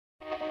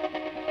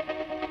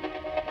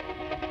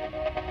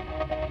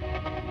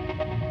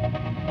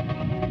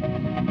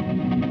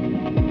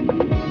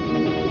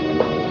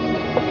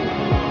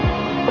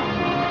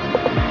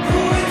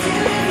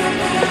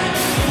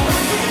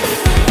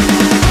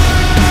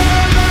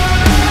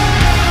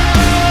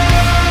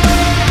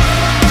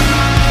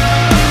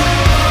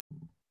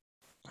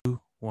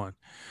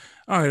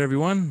All right,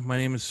 everyone. My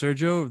name is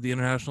Sergio of the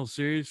International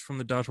Series from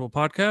the Dodgeball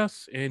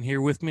Podcast, and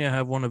here with me I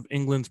have one of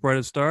England's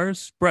brightest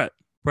stars, Brett.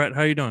 Brett,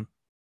 how you doing?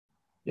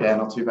 Yeah,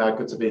 not too bad.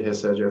 Good to be here,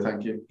 Sergio.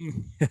 Thank you.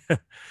 All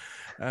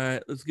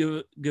right, let's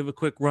give a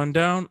quick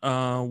rundown.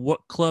 What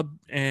club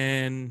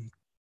and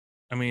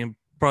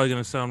probably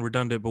going to sound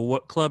redundant, but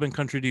what club and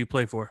country do you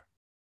play for?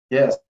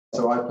 Yes,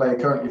 so I play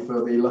currently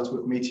for the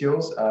Lutterworth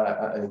Meteors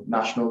at a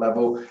national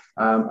level,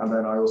 and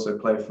then I also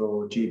play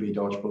for GB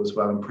Dodgeball as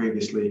well, and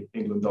previously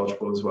England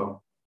Dodgeball as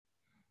well.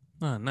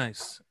 Oh,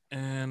 nice.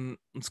 And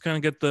let's kind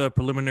of get the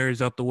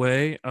preliminaries out the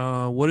way.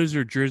 What is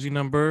your jersey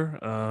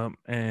number,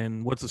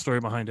 and what's the story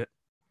behind it?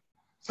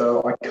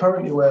 So I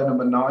currently wear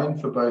number 9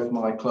 for both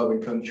my club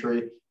and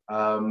country.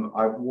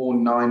 I've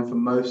worn 9 for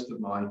most of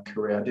my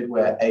career. I did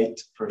wear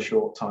 8 for a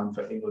short time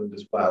for England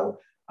as well.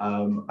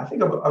 I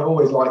think I've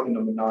always liked the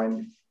number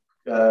 9,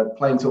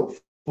 playing sort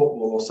of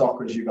football or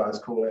soccer, as you guys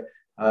call it.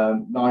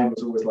 9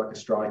 was always like a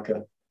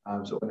striker,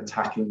 sort of an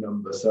attacking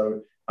number.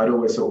 So I'd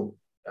always sort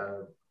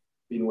of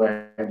been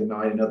wearing the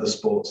 9 in other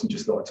sports and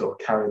just thought I'd sort of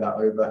carry that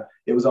over.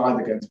 It was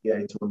either going to be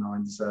 8 or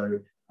 9. So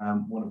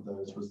one of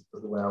those was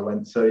the way I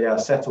went. So yeah, I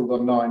settled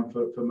on 9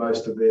 for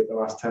most of the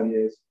last 10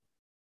 years.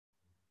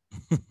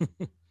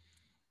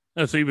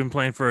 Oh, so you've been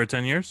playing for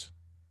 10 years?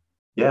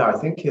 Yeah, I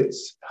think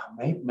it's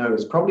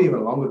probably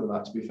even longer than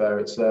that, to be fair.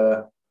 It's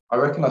I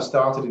reckon I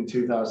started in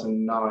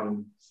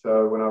 2009.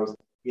 So when I was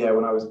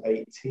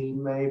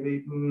 18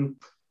 maybe.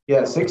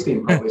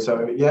 16 probably.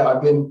 So yeah,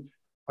 I've been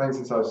playing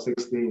since I was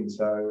 16.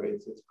 So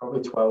it's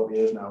probably 12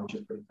 years now, which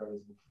is pretty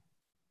crazy.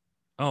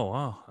 Oh,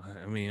 wow.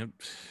 I mean,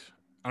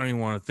 I don't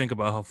even want to think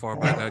about how far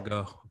back I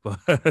go, but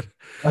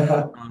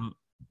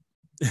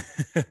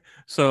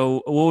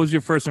so what was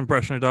your first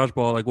impression of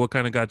dodgeball? Like, what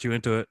kind of got you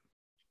into it?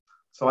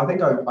 So I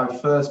think I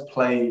first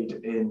played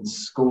in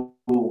school,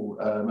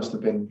 must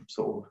have been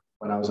sort of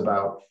when I was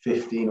about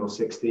 15 or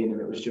 16.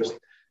 And it was just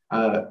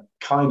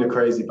kind of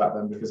crazy back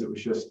then because it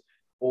was just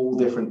all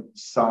different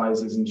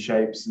sizes and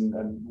shapes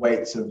and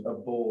weights of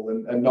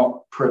ball and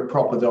not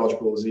proper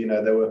dodgeballs. You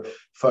know, there were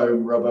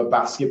foam, rubber,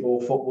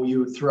 basketball, football. You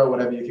would throw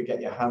whatever you could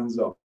get your hands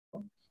on.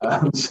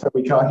 So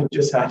we kind of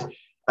just had,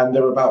 and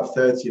there were about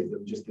 30 of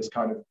them, just this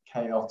kind of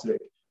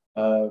chaotic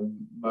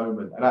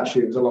moment. And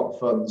actually, it was a lot of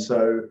fun.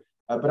 So,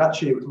 but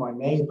actually, it was my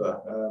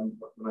neighbour,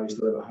 when I used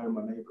to live at home,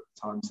 my neighbour at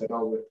the time said,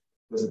 oh,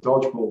 there's a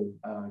dodgeball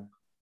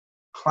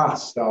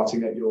class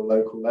starting at your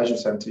local leisure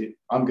centre.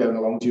 I'm going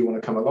along. Do you want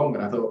to come along?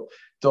 And I thought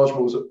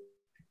dodgeball's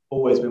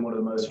always been one of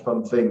the most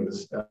fun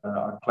things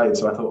I've played.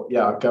 So I thought,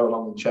 yeah, I'd go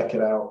along and check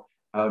it out.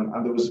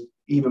 And there was,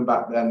 even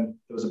back then,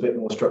 there was a bit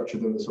more structure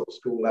than the sort of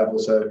school level.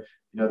 So,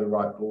 you know, the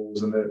right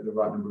balls and the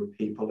right number of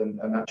people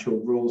and actual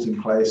rules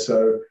in place.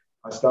 So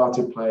I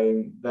started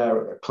playing there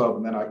at the club,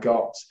 and then I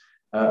got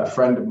a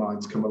friend of mine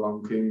to come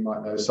along, who you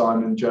might know,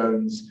 Simon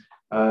Jones.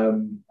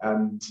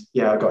 And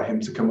yeah, I got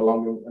him to come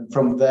along. And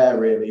from there,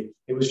 really,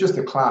 it was just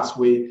a class.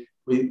 We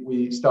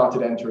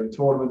started entering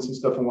tournaments and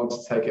stuff and wanted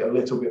to take it a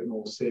little bit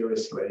more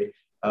seriously.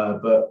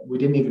 But we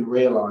didn't even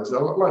realize,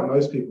 like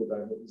most people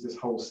though, there was this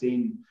whole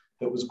scene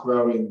that was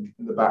growing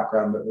in the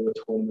background, that there were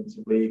tournaments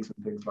and leagues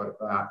and things like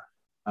that.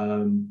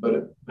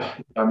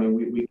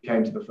 We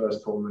came to the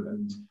first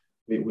tournament,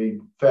 and we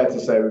fair to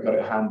say we got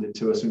it handed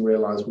to us and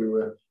realized we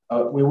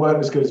weren't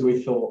as good as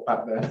we thought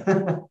back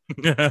then.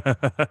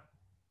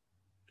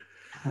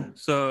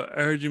 So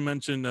I heard you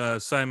mention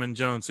Simon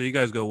Jones. So you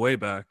guys go way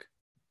back.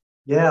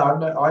 Yeah, I've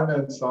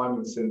known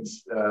Simon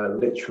since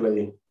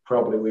literally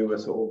probably we were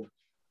sort of,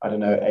 I don't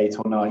know, 8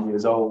 or 9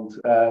 years old.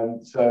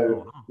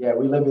 Yeah,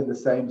 we live in the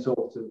same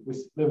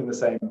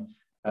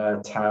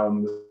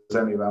town. There's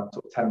only about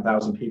sort of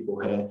 10,000 people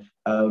here.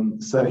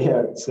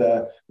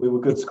 We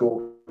were good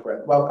school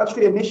friends. Well,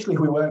 actually, initially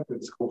we weren't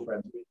good school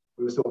friends.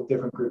 We were sort of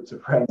different groups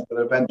of friends, but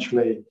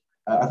eventually,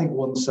 I think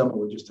one summer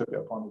we just took it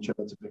upon each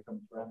other to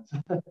become friends.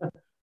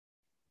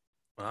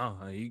 Wow,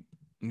 you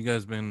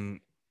guys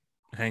been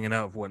hanging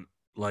out for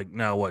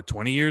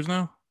 20 years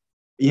now?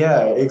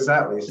 Yeah,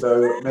 exactly.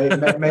 So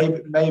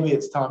maybe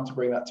it's time to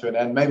bring that to an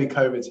end. Maybe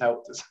COVID's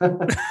helped us.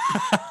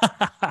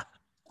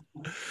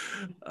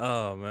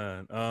 Oh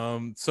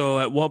man. So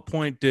at what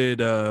point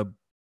did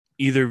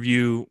either of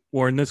you,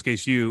 or in this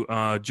case you,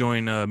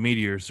 join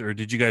Meteors, or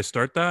did you guys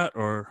start that,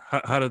 or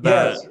how did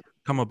that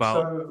come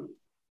about?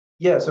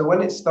 So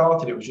when it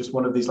started, it was just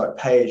one of these like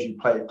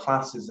pay-as-you-play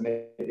classes, and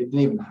it didn't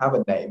even have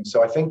a name.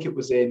 So I think it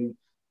was in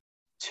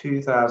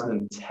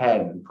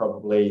 2010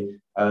 probably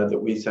that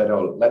we said,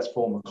 oh, let's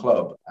form a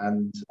club,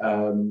 and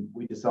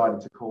we decided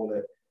to call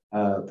it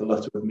the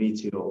Lutterworth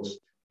Meteors,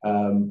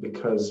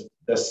 because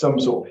there's some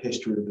sort of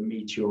history of the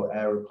meteor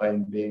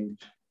aeroplane being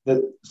a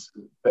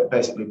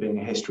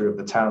history of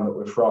the town that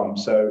we're from.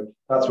 So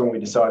that's when we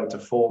decided to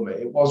form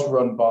it. It was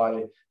run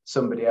by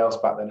somebody else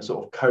back then, a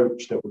sort of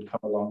coach that would come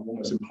along,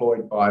 almost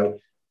employed by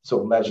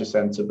sort of leisure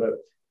centre.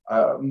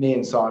 But me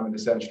and Simon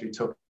essentially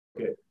took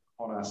it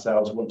on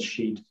ourselves once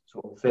she'd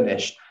sort of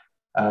finished,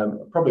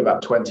 probably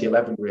about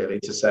 2011 really,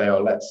 to say,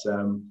 oh, let's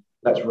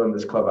run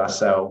this club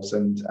ourselves,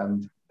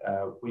 and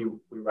we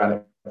ran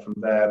it from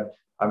there.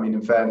 I mean,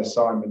 in fairness,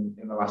 Simon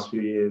in the last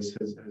few years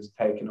has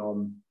taken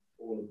on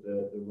all of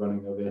the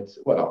running of it.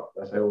 Well,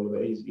 I say all of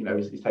it.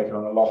 He's taken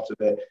on a lot of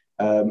it,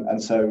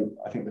 and so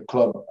I think the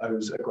club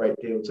owes a great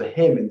deal to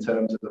him in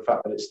terms of the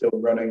fact that it's still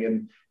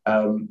running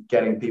and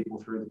getting people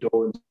through the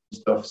door and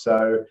stuff.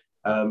 So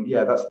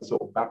that's the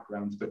sort of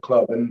background to the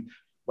club. And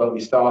when we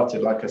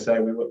started, like I say,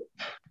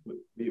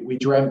 we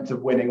dreamt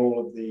of winning all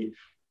of the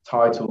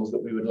titles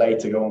that we would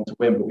later go on to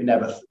win, but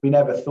we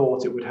never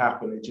thought it would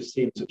happen. It just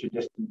seemed such a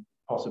distant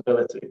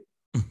possibility.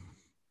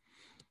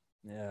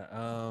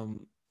 Yeah.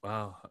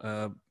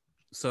 Wow.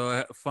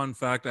 So fun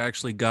fact, I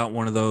actually got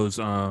one of those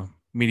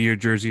Meteor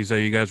jerseys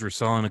that you guys were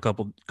selling a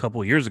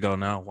couple years ago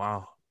now.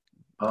 Wow.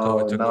 Oh,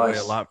 COVID took away a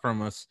nice. lot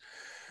from us.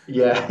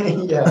 Yeah,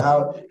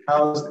 yeah.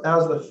 How's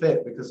the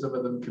fit? Because some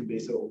of them can be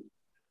sort of.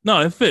 No,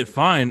 it fit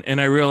fine.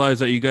 And I realized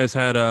that you guys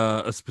had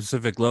a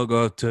specific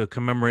logo to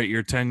commemorate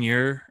your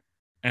 10-year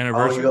Oh, you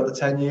anniversary. got the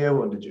 10-year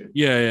one, did you?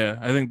 Yeah.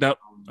 I think that,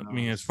 Oh, I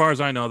mean, as nice. far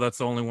as I know, that's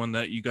the only one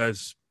that you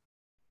guys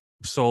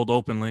sold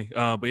openly.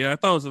 But yeah, I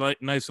thought it was a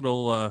nice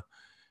little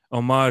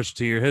homage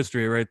to your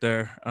history right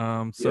there.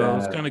 So let's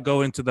Yeah. kind of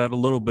go into that a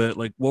little bit.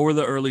 Like, what were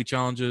the early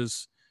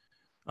challenges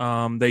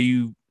that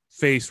you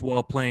faced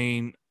while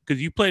playing?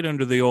 Because you played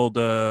under the old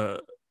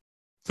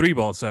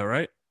 3-ball set,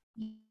 right?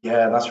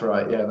 Yeah, that's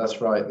right. Yeah,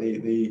 that's right.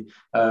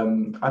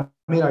 I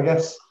mean, I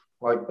guess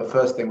like the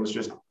first thing was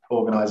just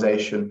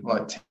organization.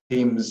 Like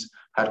teams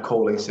had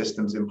calling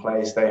systems in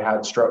place. They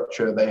had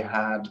structure. They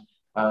had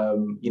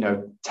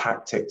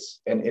tactics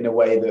in a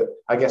way that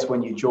I guess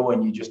when you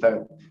join, you just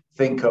don't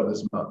think of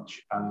as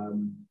much.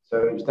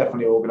 So it was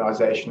definitely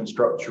organization and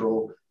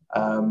structural.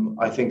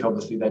 I think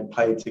obviously they'd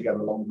played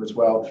together longer as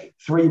well.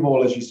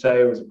 3-ball, as you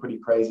say, was a pretty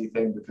crazy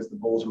thing because the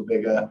balls were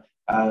bigger.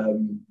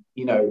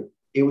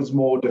 It was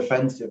more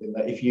defensive in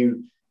that if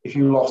you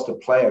lost a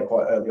player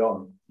quite early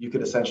on, you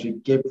could essentially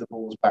give the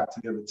balls back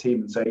to the other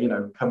team and say,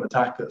 come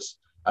attack us.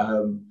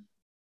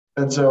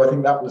 And so I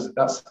think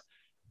that's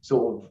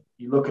sort of,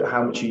 you look at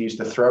how much you used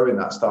to throw in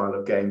that style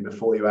of game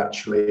before you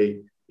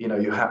actually,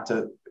 you had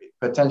to,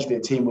 potentially a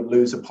team would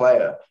lose a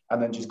player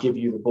and then just give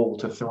you the ball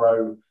to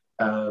throw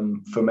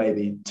for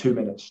maybe 2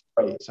 minutes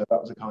straight. So that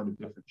was a kind of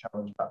different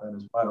challenge back then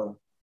as well.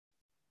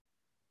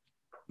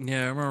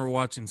 Yeah, I remember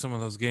watching some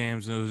of those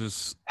games, and it was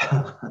just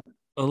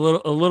a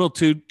little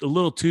too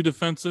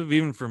defensive,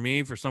 even for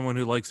me, for someone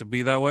who likes to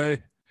be that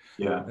way.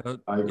 Yeah,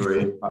 I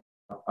agree.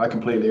 I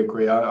completely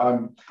agree.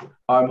 I'm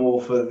all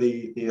for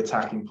the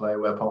attacking play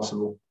where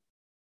possible.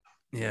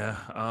 Yeah,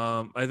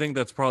 I think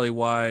that's probably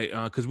why.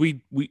 Because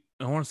we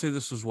I want to say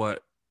this was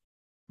what,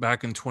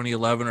 back in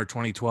 2011 or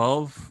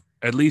 2012.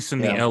 At least in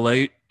the Yeah.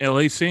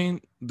 LA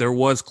scene, there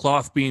was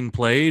cloth being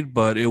played,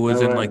 but it was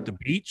No in way. like the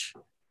beach.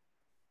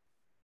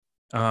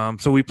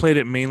 So we played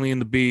it mainly in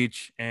the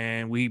beach,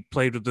 and we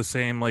played with the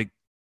same like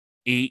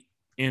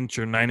 8-inch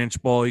or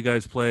 9-inch ball you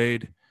guys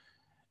played.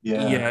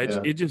 Yeah, Yeah,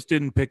 yeah, it just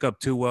didn't pick up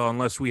too well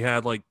unless we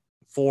had like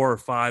 4 or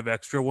 5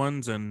 extra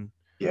ones, and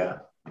yeah,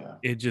 yeah.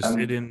 it And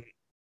didn't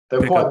they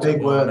were pick up quite too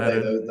big, well on weren't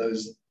that they? end.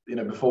 Those,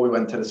 before we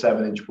went to the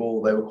 7-inch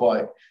ball, they were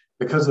quite,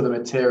 because of the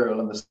material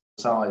and the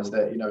size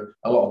that,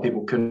 a lot of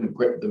people couldn't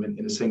grip them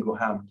in a single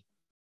hand.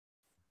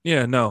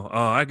 Yeah, no,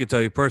 I could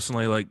tell you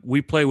personally, like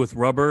we play with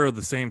rubber of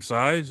the same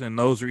size, and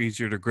those are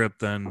easier to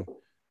grip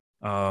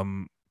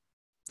um,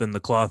 than the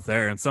cloth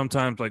there. And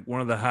sometimes, like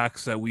one of the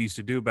hacks that we used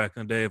to do back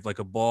in the day, if like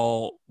a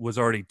ball was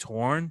already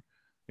torn,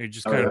 you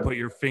just kind of Oh, put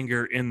your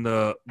finger in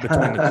the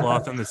between the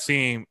cloth yeah. and the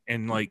seam,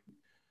 and like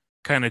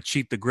kind of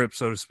cheat the grip,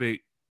 so to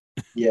speak.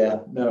 Yeah,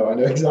 no, I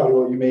know exactly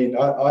what you mean.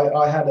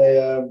 I had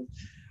a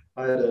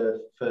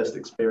first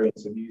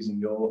experience of using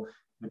the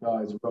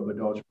guys' rubber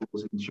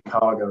dodgeballs in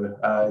Chicago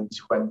in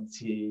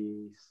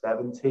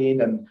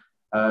 2017, and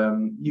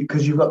you've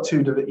got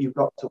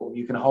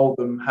you can hold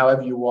them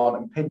however you want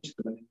and pinch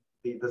them,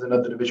 and there's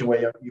another division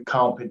where you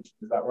can't pinch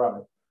them. Is that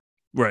right?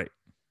 Right.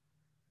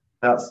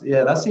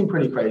 That seemed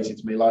pretty crazy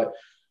to me. Like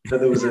that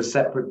there was a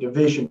separate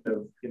division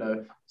of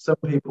some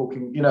people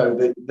can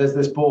there's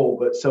this ball,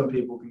 but some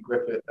people can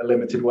grip it a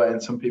limited way, and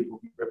some people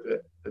can grip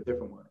it a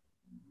different way.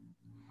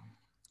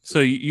 So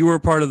you were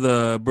part of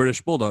the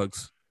British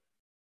Bulldogs.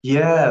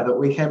 Yeah, that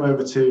we came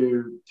over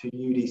to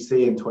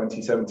UDC in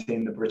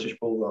 2017, the British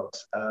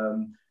Bulldogs,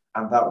 and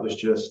that was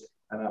just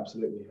an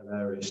absolutely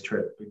hilarious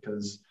trip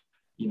because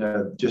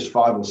just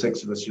 5 or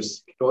 6 of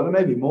us, or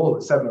maybe more,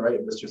 7 or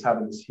 8 of us, just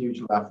having this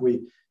huge laugh.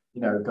 We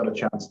got a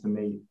chance to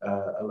meet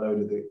a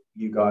load of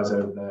you guys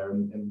over there,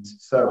 and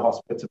so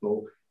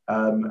hospitable.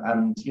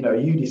 And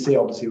UDC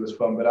obviously was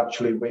fun, but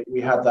actually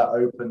we had that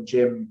open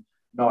gym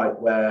night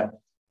where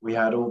we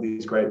had all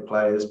these great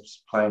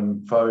players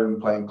playing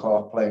foam, playing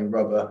cloth, playing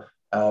rubber,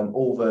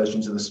 all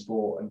versions of the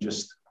sport. And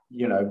just,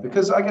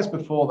 because I guess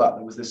before that,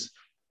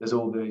 there's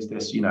always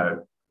this,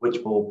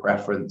 which ball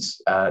preference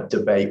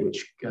debate,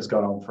 which has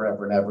gone on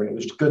forever and ever. And it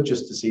was good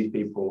just to see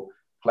people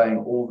playing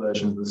all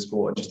versions of the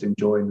sport and just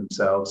enjoying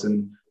themselves.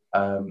 And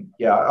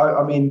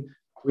I mean,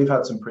 we've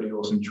had some pretty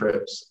awesome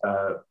trips,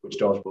 which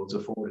dodgeball's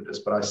afforded us,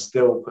 but I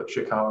still put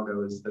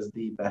Chicago as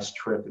the best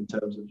trip in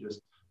terms of just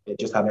it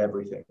just had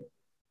everything.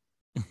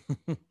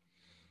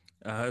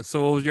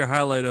 So what was your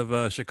highlight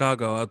of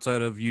Chicago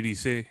outside of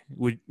UDC?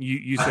 Would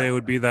you say it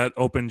would be that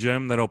open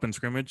gym, that open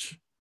scrimmage?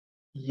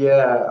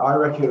 Yeah, I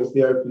reckon it was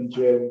the open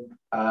gym.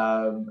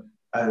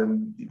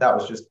 And that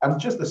was just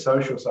the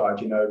social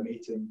side,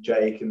 meeting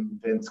Jake and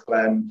Vince,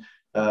 Glenn.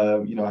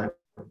 I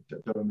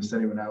don't miss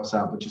anyone else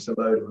out, but just a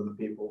load of other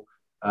people.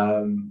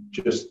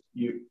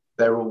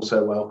 They're all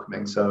so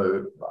welcoming.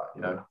 So,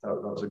 that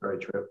was a great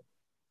trip.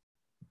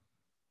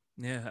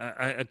 Yeah,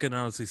 I can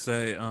honestly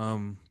say,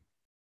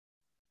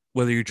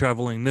 whether you're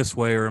traveling this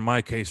way or in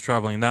my case,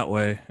 traveling that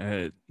way,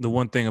 the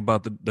one thing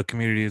about the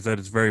community is that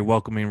it's very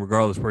welcoming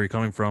regardless where you're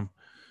coming from,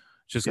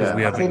 just because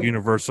we Yeah, have a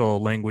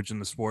universal language in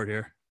the sport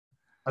here.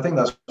 I think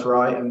that's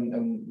right.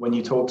 And when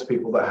you talk to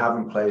people that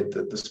haven't played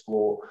the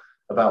sport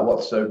about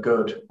what's so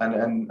good,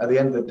 and at the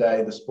end of the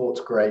day, the sport's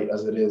great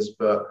as it is,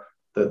 but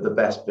the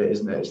best bit,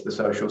 isn't it? It's the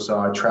social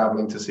side,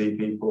 traveling to see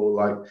people.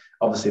 Like,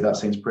 obviously that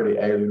seems pretty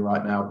alien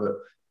right now, but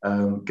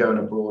going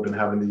abroad and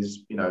having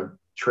these,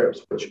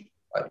 trips, which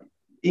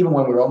even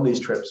when we're on these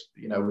trips,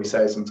 we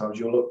say sometimes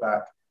you'll look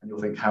back and you'll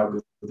think how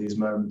good these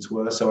moments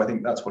were. So I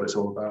think that's what it's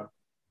all about.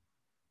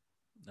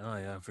 Oh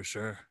yeah, for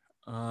sure.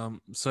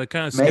 So I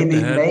kind of skipped Maybe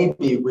ahead.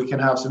 we can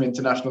have some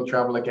international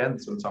travel again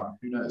sometime.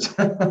 Who knows?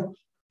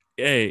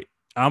 Hey,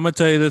 I'm gonna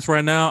tell you this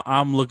right now.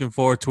 I'm looking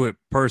forward to it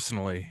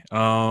personally.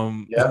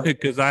 Yeah.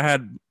 Because I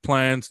had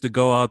plans to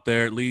go out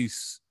there at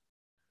least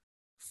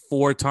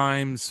 4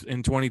 times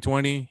in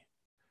 2020,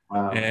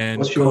 Wow. and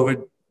What's COVID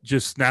your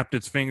just snapped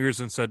its fingers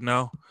and said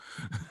no.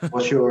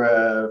 what's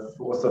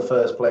the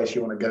first place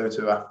you want to go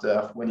to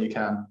after when you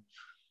can?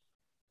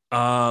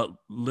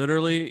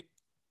 Literally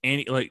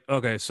any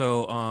okay.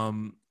 So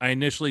I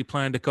initially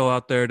planned to go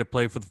out there to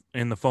play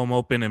in the Foam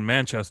Open in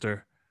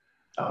Manchester,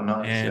 Oh,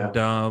 nice. and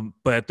Yeah.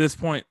 but at this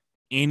point,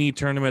 any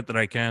tournament that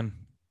I can,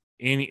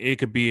 it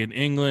could be in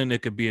England,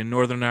 it could be in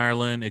Northern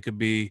Ireland, it could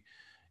be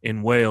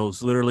in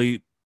Wales.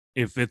 Literally,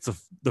 if it's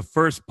the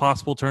first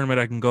possible tournament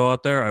I can go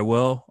out there, I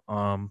will.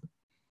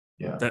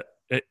 Yeah.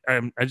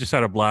 I just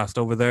had a blast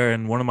over there,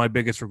 and one of my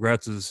biggest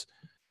regrets is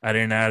I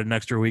didn't add an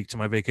extra week to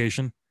my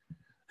vacation.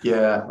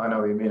 Yeah, I know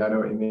what you mean. I know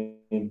what you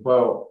mean.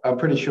 Well, I'm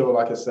pretty sure,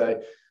 like I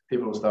say,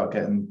 people will start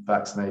getting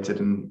vaccinated,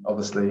 and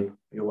obviously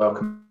you're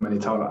welcome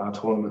anytime at our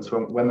tournaments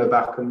when they're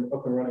back and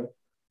up and running.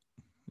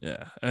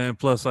 Yeah, and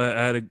plus I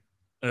had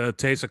a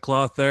taste of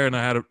cloth there, and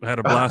I had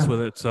a blast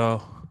with it.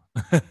 So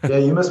Yeah,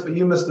 you must have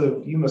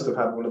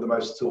had one of the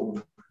most sort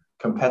of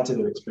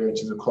competitive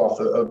experiences of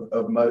cloth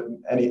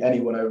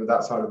anyone over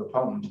that side of the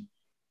pond.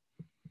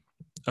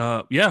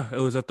 yeah, it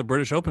was at the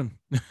British Open.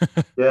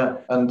 Yeah,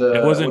 and It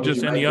what wasn't did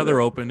just you any make of other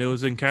it? Open. It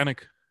was in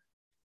Koenig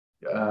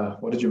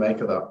What did you make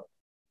of that?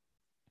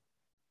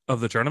 of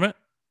the tournament.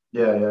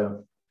 Yeah, yeah,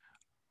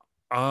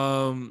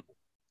 Um,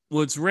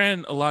 well, it's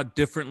ran a lot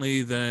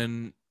differently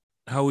than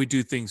how we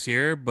do things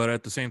here, but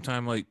at the same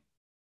time, like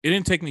it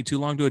didn't take me too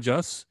long to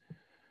adjust.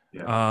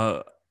 yeah,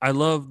 Uh, I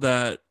love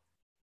that.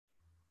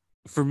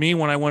 For me,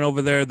 when I went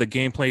over there, the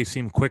gameplay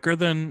seemed quicker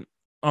than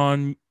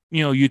on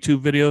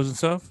YouTube videos and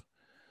stuff.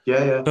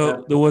 yeah, yeah, yeah,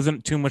 So there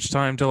wasn't too much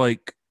time to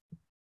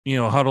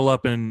huddle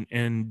up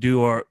and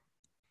do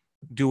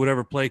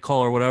whatever play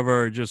call or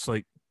whatever. Just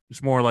like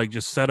it's more like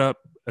just set up,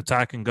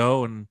 attack, and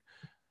go, and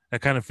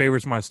that kind of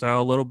favors my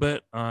style a little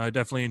bit. I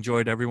definitely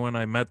enjoyed everyone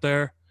I met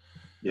there.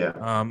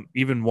 yeah.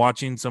 Even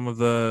watching some of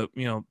the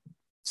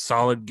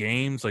solid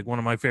games, like one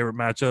of my favorite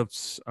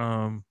matchups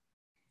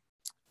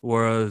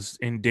was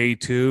in day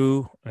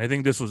 2. I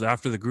think this was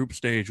after the group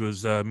stage,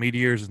 was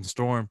Meteors and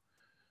Storm.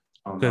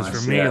 Oh, Because for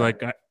nice. me, Yeah.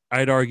 like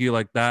I'd argue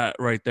like that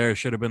right there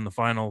should have been the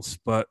finals,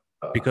 but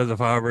Uh, because of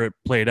however it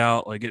played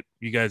out, like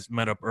you guys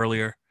met up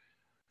earlier.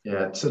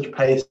 yeah, it's such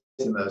pace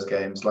in those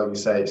games. Like you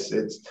say,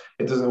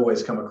 it doesn't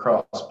always come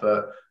across,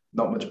 but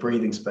not much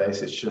breathing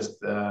space. It's just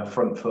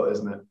front foot,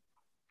 isn't it?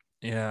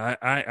 Yeah,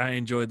 I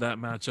enjoyed that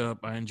matchup.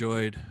 I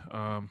enjoyed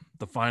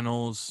the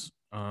finals.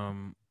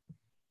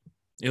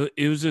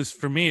 It was just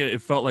for me.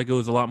 It felt like it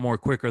was a lot more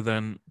quicker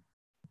than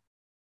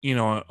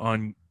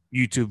on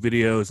YouTube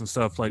videos and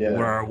stuff like Yeah,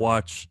 where I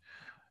watch.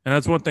 And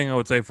that's one thing I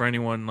would say for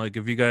anyone. Like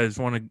if you guys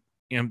want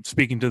to,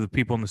 speaking to the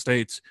people in the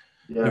States,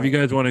 if yeah, you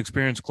guys want to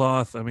experience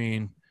cloth, I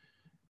mean,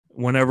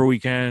 whenever we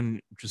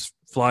can, just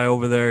fly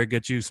over there,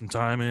 get you some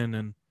time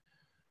in,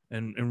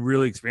 and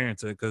really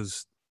experience it.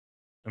 Because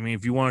I mean,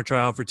 if you want to try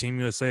out for Team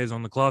USA's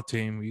on the cloth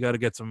team, you got to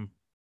get some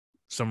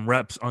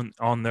reps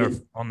on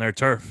their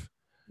turf.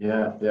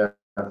 yeah, yeah.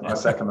 I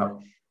second that.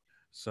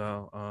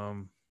 So,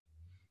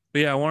 but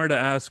yeah, I wanted to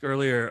ask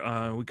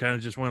earlier. We kind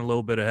of just went a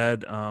little bit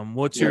ahead.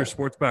 What's your Yeah.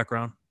 sports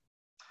background?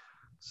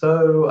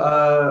 So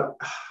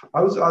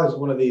I was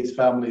one of these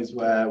families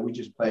where we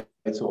just played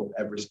sort of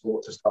every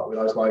sport to start with.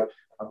 I was like,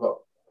 I've got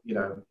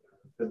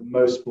the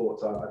most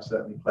sports I've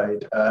certainly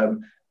played.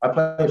 I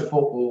played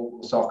football,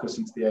 soccer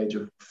since the age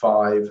of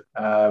 5.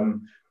 I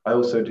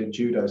also did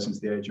judo since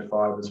the age of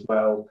 5 as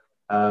well.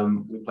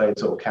 We played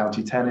sort of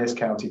county tennis,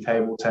 county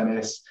table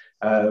tennis.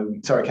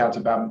 County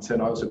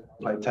badminton. I also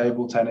played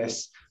table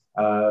tennis.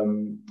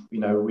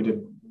 We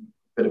did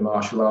bit of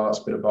martial arts,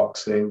 bit of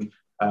boxing.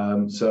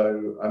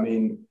 So I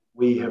mean,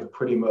 we have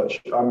pretty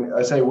much.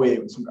 I say we.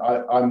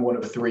 I'm one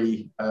of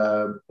three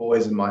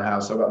boys in my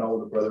house. I've got an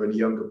older brother and a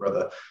younger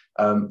brother.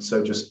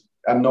 So just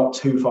and not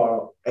too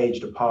far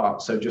aged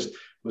apart. So just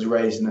was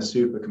raised in a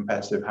super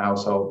competitive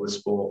household with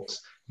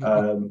sports.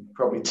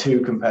 Probably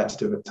too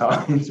competitive at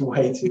times,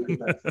 way too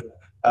competitive.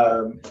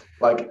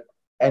 Like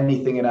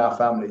anything in our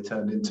family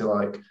turned into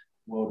like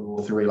World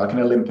War III, like an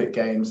Olympic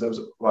Games. There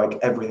was like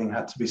everything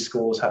had to be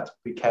scores, had to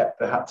be kept.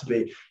 There had to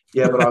be,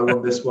 yeah, but I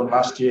won this one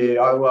last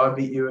year. I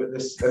beat you at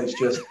this, and it's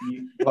just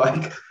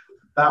like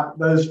that.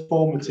 Those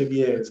formative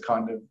years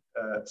kind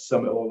of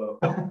sum it all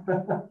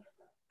up.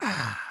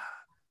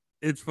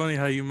 It's funny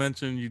how you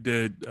mentioned you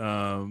did.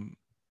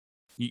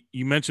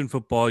 You mentioned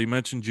football, you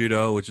mentioned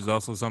judo, which is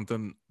also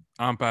something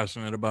I'm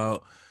passionate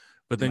about.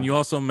 But then you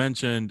also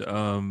mentioned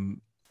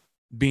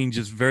being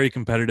just very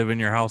competitive in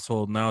your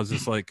household. And I was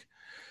just like,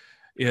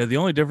 yeah, the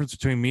only difference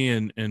between me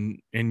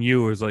and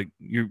you is like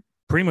we're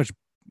pretty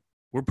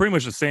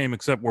much the same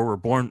except where we're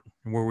born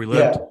and where we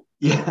lived.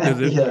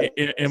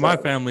 In my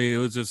family, it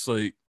was just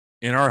like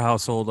in our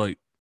household, like,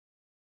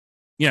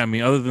 yeah, I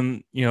mean, other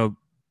than,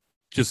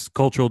 just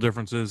cultural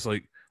differences,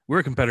 like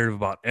we're competitive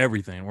about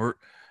everything.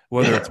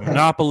 Whether it's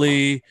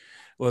Monopoly,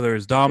 whether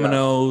it's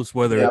dominoes,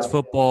 whether it's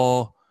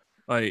football,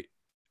 like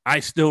I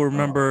still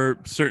remember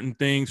certain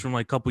things from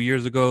like a couple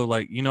years ago.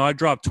 Like, I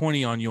dropped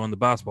 20 on you on the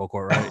basketball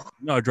court, right?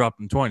 I dropped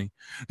them 20.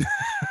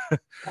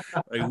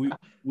 Like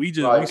we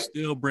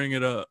still bring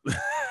it up.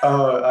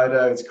 Oh, I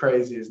know, it's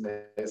crazy, isn't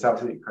it? It's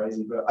absolutely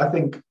crazy. But I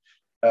think,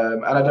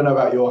 and I don't know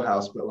about your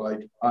house, but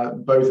like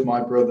both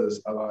my brothers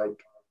are like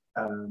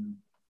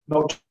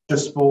not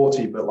just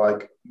sporty, but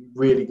like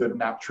really good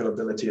natural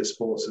ability at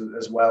sports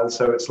as well.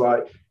 So it's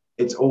like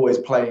it's always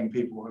playing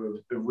people who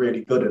are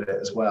really good at it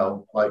as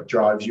well, like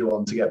drives you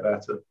on to get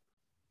better.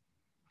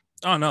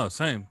 Oh no,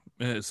 same,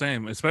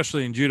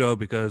 especially in judo,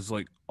 because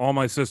like all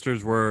my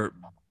sisters were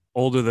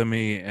older than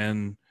me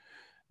and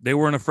they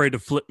weren't afraid to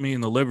flip me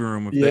in the living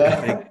room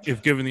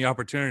if given the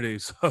opportunity.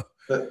 So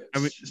but I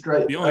mean,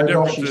 straight, the only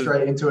difference is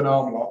straight into an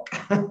arm lock.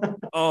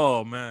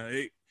 Oh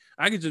man,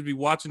 I could just be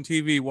watching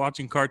TV,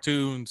 watching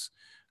cartoons,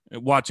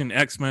 watching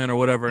X-Men or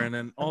whatever, and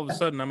then all of a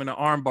sudden I'm in an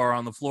arm bar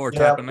on the floor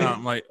tapping out.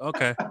 I'm like,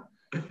 okay,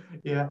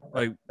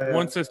 Like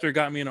one sister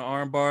got me in an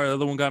arm bar, the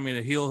other one got me in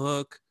a heel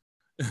hook.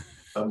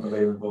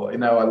 Unbelievable.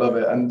 I love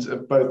it.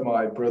 And both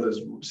my brothers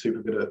were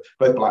super good at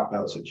both black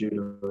belts at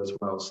judo as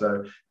well.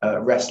 So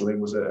wrestling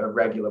was a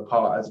regular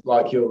part, as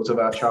like yours, of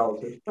our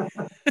childhood.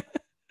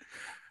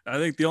 I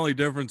think the only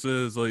difference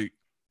is like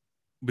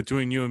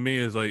between you and me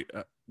is like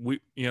we,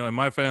 in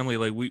my family,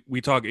 like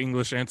we talk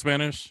English and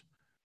Spanish.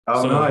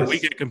 Oh, so nice. We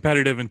get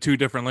competitive in two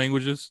different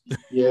languages.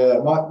 Yeah,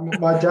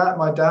 my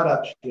dad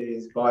actually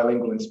is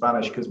bilingual in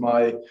Spanish because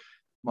my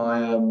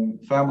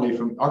family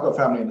I've got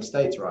family in the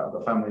States, right? I've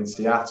got family in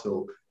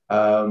Seattle,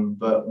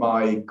 but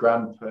my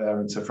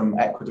grandparents are from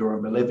Ecuador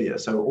and Bolivia,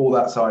 so all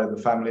that side of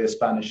the family is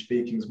Spanish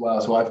speaking as well.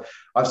 So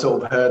I've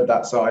sort of heard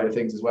that side of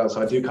things as well. So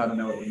I do kind of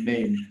know what you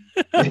mean.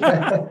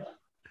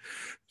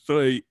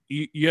 So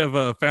you have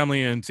a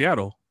family in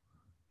Seattle?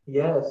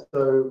 Yeah.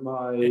 So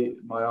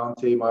my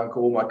auntie, my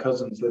uncle, all my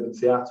cousins live in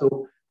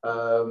Seattle.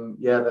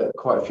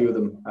 Quite a few of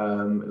them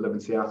live in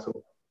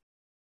Seattle.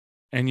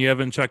 And you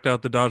haven't checked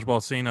out the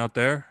dodgeball scene out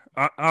there?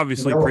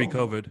 Obviously,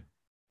 pre-COVID.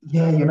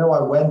 Yeah,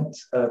 I went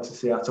to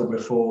Seattle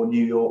before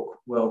New York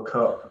World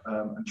Cup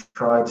and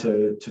tried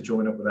to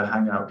join up with a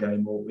hangout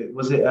game. Or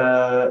was it?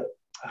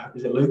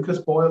 Is it Lucas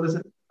Boyle? Is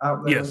it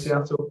out there in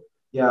Seattle?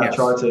 Yeah, yes. I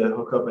tried to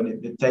hook up,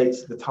 and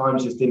the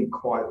times just didn't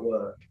quite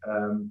work.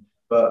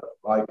 But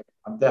like,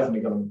 I'm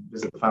definitely going to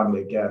visit the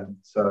family again.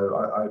 So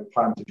I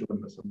plan to join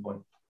them at some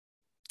point.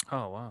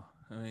 Oh wow!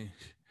 I mean.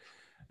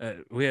 I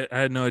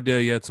had no idea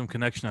you had some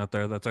connection out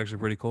there. That's actually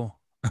pretty cool.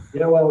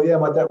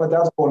 My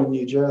dad's born in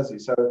New Jersey,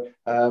 so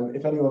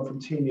if anyone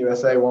from Team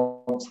USA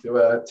wants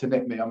to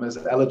nick me, I'm as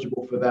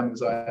eligible for them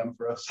as I am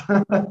for us.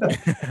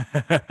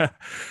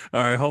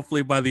 All right.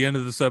 Hopefully, by the end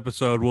of this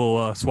episode,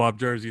 we'll swap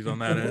jerseys on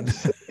that end.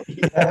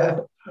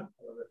 Yeah.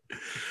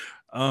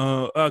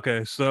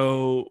 Okay,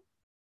 so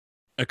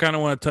I kind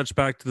of want to touch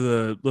back to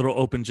the little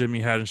open gym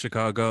you had in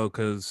Chicago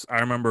because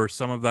I remember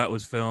some of that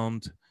was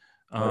filmed.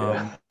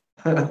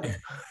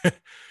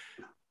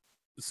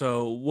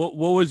 So what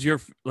was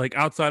your, like,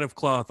 outside of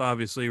cloth,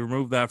 obviously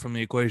remove that from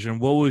the equation,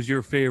 what was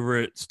your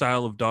favorite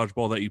style of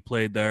dodgeball that you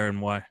played there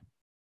and why?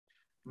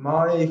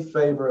 My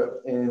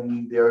favorite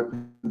in the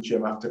open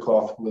gym after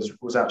cloth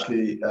was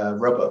actually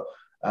rubber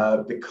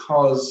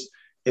because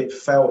it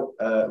felt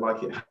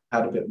like it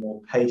had a bit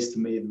more pace to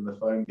me than the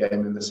foam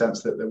game, in the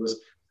sense that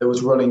there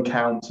was running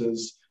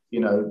counters,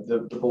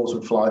 the balls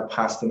would fly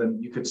past, and then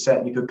you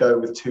could go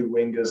with two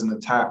wingers and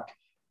attack.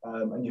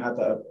 And you had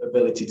that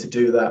ability to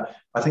do that.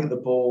 I think the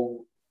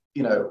ball,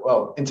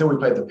 until we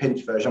played the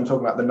pinch version, I'm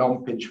talking about the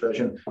non-pinch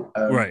version,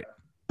 right.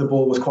 The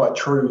ball was quite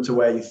true to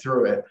where you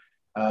threw it.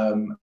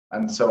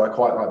 And so I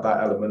quite like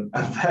that element.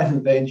 And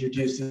then they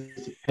introduced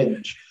it to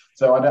pinch.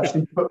 So I'd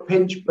actually put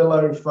pinch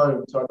below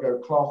foam. So I'd go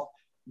cloth,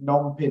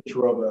 non-pinch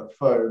rubber,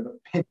 foam,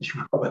 pinch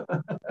rubber.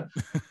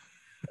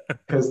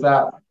 Because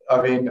that,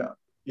 I mean,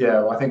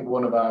 yeah, I think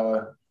one of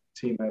our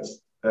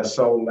teammates, their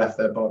soul left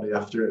their body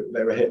after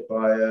they were hit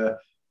by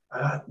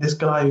this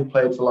guy who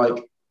played for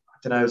like,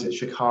 I don't know, is it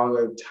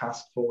Chicago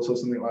Task Force or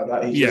something like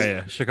that?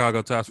 Yeah,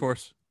 Chicago Task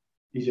Force.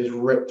 He just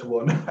ripped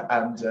one,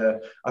 and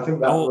I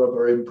think that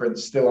rubber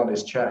imprint's still on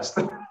his chest.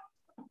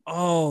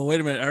 Oh,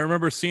 wait a minute! I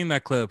remember seeing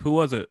that clip. Who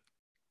was it?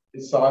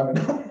 It's Simon.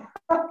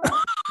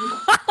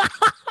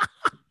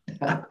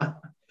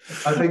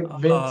 I think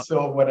Vince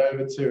sort of went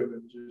over to him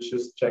and was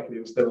just checking he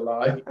was still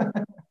alive.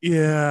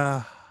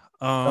 Yeah.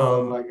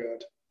 Oh my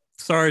god.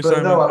 Sorry, but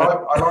Simon. No,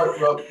 I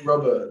like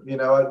rubber. You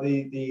know,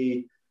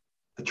 the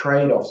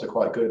trade-offs are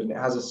quite good, and it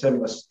has a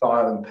similar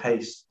style and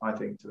pace, I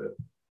think, to it.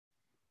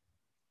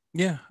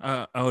 Yeah,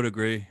 I would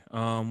agree.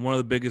 One of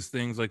the biggest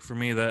things, like for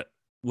me, that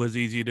was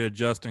easy to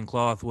adjust in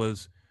cloth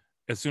was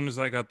as soon as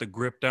I got the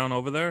grip down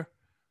over there,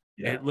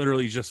 it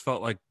literally just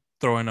felt like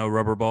throwing a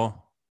rubber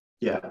ball.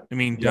 Yeah. I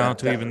mean, down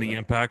to even the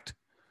impact.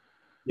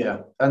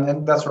 Yeah,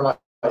 and that's right.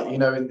 You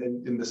know,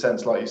 in the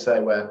sense, like you say,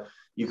 where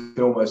you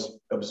can almost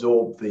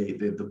absorb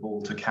the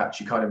ball to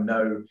catch. You kind of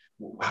know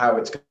how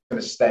it's going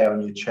to stay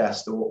on your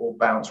chest or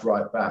bounce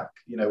right back.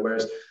 You know,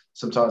 whereas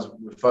sometimes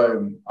with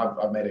foam,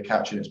 I've made a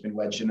catch and it's been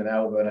wedged in an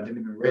elbow and I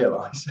didn't even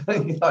realise.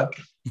 Like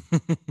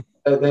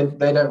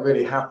they don't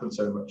really happen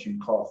so much in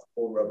cloth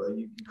or rubber.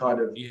 You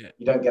kind of you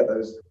don't get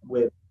those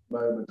weird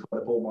moments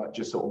where the ball might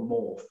just sort of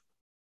morph.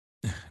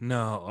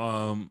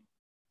 No,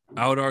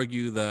 I would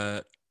argue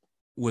that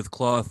with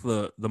cloth,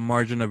 the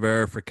margin of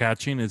error for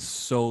catching is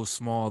so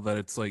small that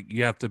it's like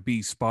you have to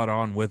be spot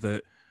on with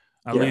it.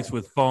 At least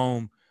with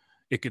foam,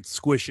 it could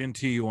squish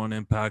into you on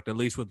impact. At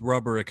least with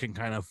rubber, it can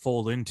kind of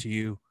fold into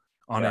you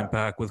on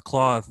impact. With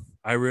cloth,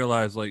 I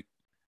realized like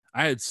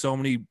I had so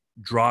many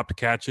dropped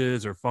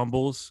catches or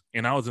fumbles,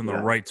 and I was in the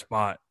right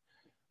spot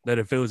that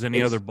if it was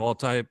any other ball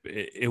type,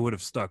 it would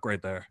have stuck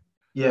right there.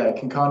 Yeah, it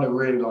can kind of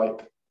really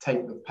like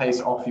take the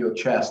pace off your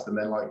chest and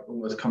then like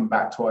almost come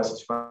back twice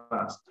as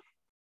fast.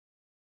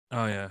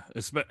 Oh yeah,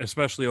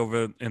 especially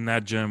over in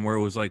that gym where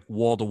it was like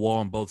wall to wall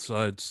on both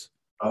sides.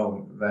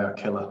 Oh, they're a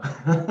killer.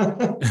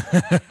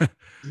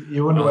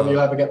 You wonder whether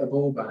you'll ever get the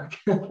ball back.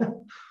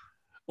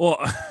 Well,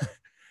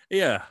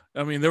 yeah.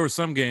 I mean, there were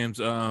some games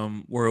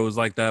where it was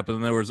like that, but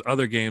then there was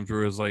other games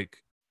where it was like,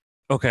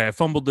 okay, I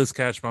fumbled this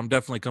catch, but I'm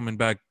definitely coming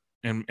back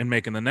and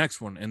making the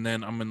next one, and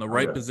then I'm in the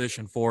right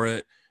position for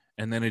it,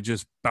 and then it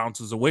just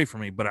bounces away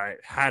from me. But I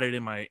had it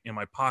in my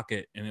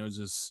pocket, and it was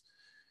just.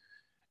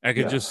 I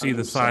could just see 100%.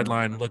 The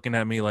sideline looking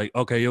at me like,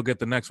 okay, you'll get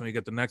the next one, you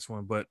get the next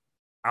one. But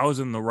I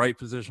was in the right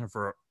position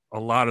for a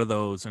lot of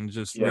those and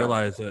just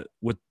realized that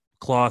with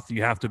cloth,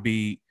 you have to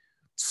be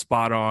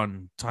spot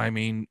on,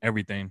 timing,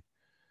 everything.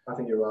 I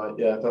think you're right.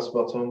 Yeah, that's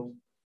spot on.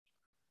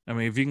 I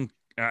mean, if you can,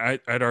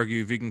 I'd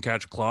argue if you can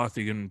catch cloth,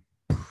 you can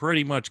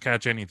pretty much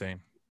catch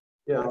anything.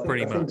 Yeah,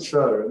 I think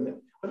so. And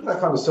I think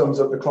that kind of sums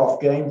up the cloth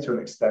game to an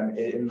extent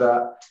in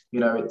that, you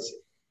know, it's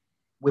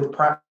with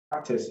practice,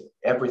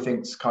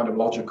 everything's kind of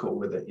logical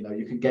with it. You know,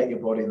 you can get your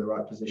body in the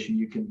right position.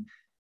 You can,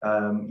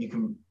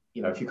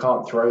 you know, if you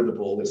can't throw the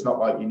ball, it's not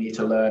like you need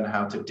to learn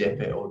how to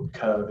dip it or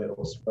curve it,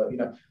 but you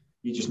know,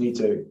 you just need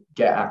to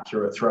get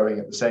accurate throwing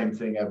at the same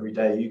thing every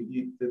day.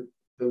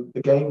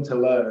 The game to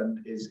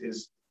learn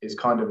is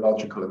kind of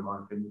logical in my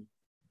opinion.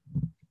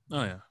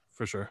 Oh yeah,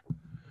 for sure.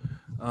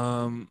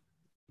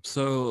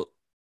 So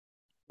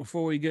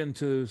before we get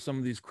into some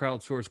of these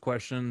crowdsourced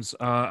questions,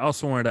 I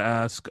also wanted to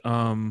ask,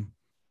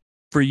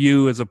 for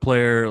you as a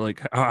player,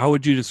 like how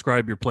would you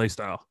describe your play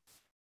style?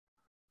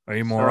 Are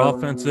you more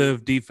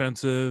offensive,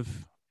 defensive?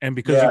 And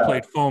because you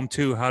played foam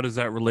too, how does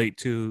that relate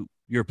to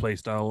your play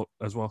style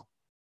as well?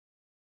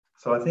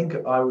 So I think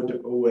I would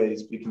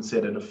always be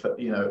considered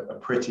a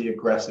pretty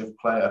aggressive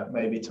player,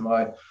 maybe to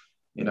my,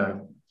 you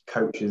know,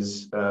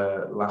 coach's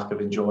lack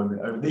of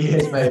enjoyment over the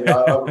years. Maybe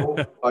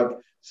I'm like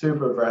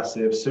super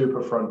aggressive,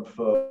 super front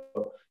foot.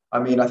 I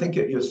mean, I think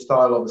your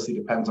style obviously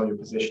depends on your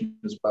position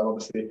as well.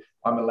 Obviously,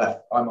 I'm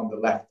on the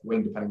left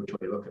wing, depending which way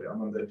you look at it.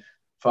 I'm on the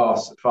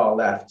far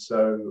left.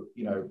 So,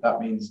 you know,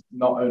 that means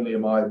not only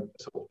am I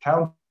sort of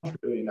counter,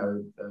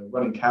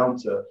 running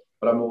counter,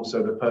 but I'm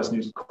also the person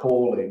who's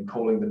calling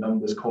the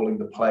numbers, calling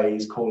the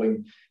plays,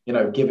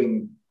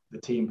 giving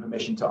the team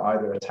permission to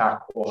either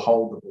attack or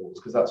hold the balls,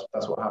 because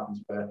that's what happens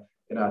where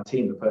in our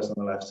team, the person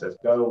on the left says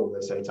go or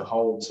they say to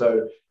hold.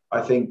 So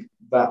I think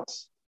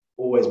that's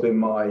always been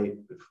my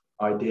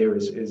idea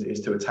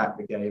is to attack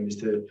the game, is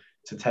to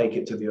take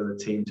it to the other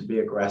team, to be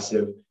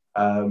aggressive,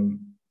 and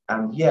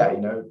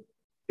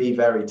be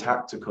very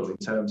tactical in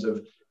terms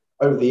of,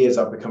 over the years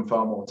I've become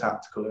far more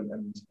tactical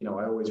and you know,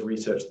 I always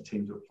research the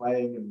teams we're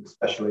playing, and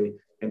especially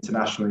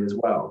internationally as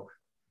well.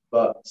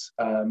 But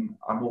I'm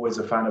always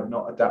a fan of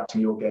not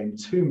adapting your game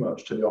too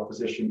much to the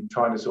opposition,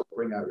 trying to sort of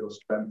bring out your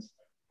strengths.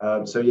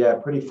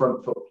 Pretty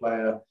front foot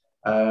player.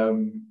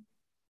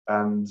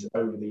 And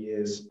over the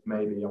years,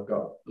 maybe I've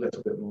got a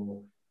little bit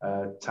more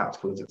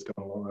tactical as it's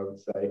gone along, I would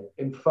say.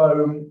 In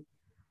foam,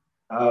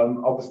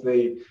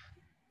 obviously,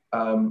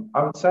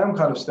 I would say I'm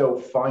kind of still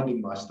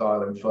finding my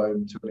style in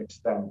foam to an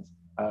extent.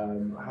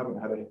 I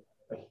haven't had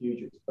a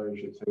huge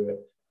exposure to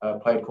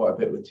it. Played quite a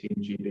bit with Team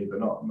GD, but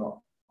not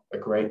a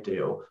great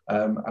deal.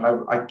 And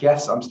I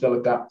guess I'm still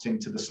adapting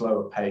to the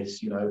slower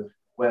pace,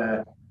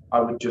 where I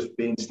would just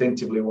be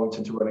instinctively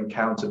wanting to run and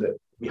counter that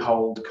we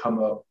hold,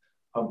 come up,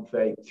 pump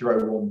fake,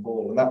 throw one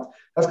ball. And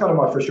that's kind of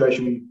my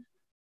frustration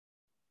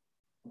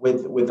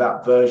with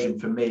that version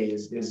for me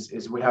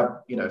is we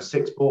have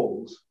 6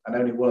 balls and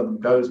only one of them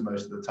goes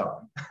most of the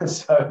time.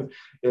 So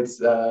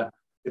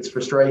it's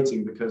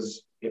frustrating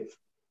because it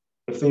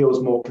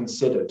feels more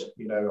considered.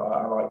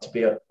 I like to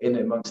be in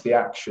amongst the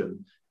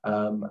action,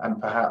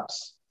 and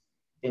perhaps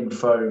in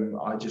foam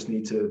I just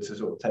need to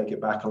sort of take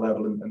it back a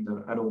level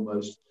and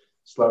almost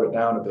slow it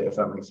down a bit, if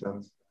that makes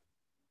sense.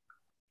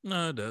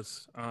 No, it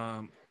does.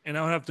 And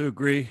I would have to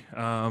agree.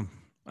 I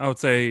would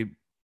say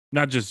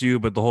not just you,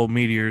 but the whole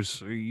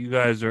Meteors. You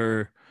guys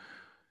are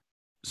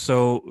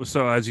so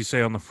as you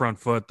say on the front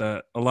foot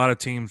that a lot of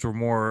teams were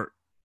more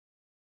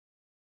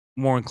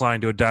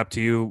inclined to adapt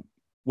to you,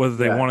 whether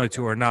they wanted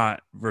to or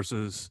not.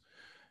 Versus,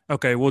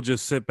 okay, we'll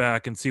just sit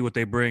back and see what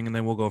they bring, and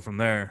then we'll go from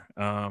there.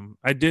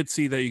 I did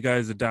see that you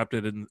guys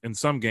adapted in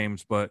some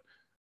games, but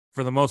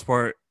for the most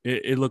part,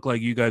 it looked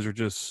like you guys were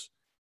just,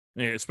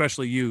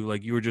 especially you,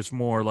 like you were just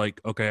more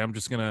like, okay, I'm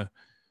just gonna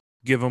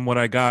give them what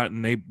I got,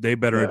 and they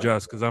better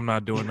adjust because I'm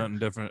not doing nothing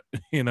different.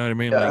 You know what I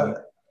mean? Yeah, like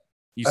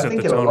you I set the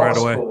think in a tone lot right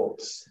of away.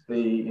 sports,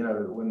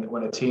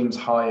 when a team's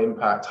high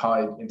impact,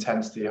 high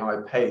intensity, high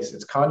pace,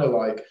 it's kind of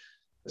like,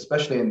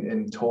 especially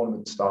in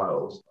tournament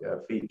styles,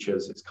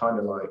 features, it's kind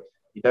of like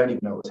you don't even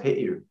know what's hit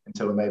you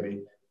until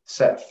maybe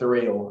set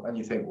 3, and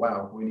you think,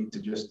 wow, we need to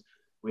just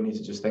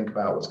think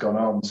about what's going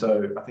on.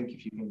 So I think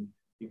if you can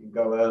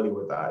go early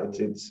with that,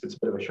 it's a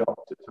bit of a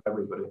shock to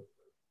everybody.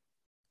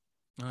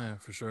 Oh yeah,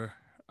 for sure.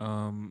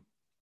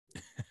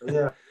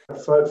 Yeah,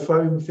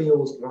 foam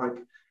feels like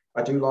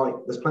I do like.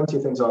 There's plenty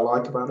of things I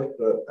like about it,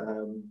 but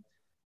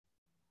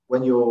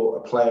when you're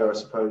a player, I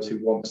suppose, who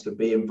wants to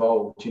be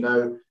involved,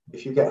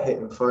 if you get hit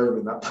in foam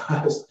in that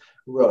first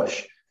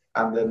rush,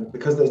 and then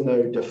because there's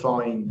no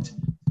defined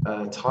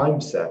time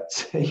set,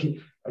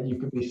 and you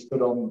can be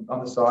stood on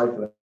the side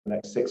for the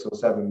next 6 or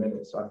 7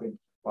 minutes, I think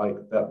like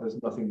that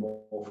there's nothing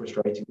more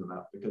frustrating than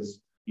that, because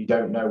you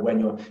don't know when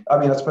you're. I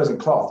mean, I suppose in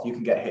cloth you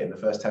can get hit in the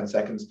first 10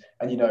 seconds,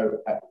 and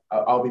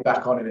I'll be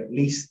back on in at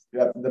least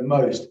the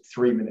most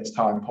 3 minutes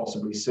time,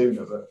 possibly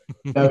sooner. But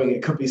knowing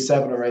it could be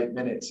 7 or 8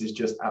 minutes is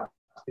just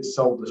it's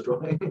soul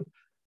destroying.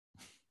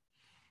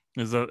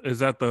 Is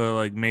that the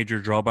like major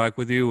drawback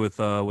with you with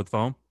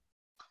foam?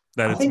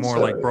 That I it's think more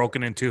like so.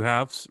 broken in 2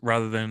 halves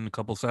rather than a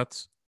couple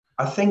sets?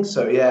 I think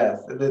so, yeah.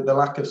 The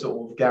lack of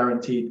sort of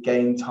guaranteed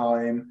game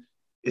time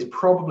is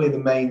probably the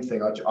main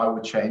thing I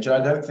would change. And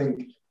I don't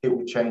think it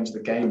would change the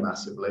game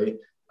massively.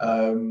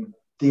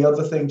 The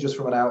other thing, just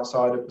from an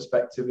outsider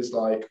perspective, is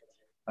like,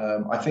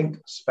 I think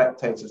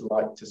spectators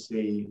like to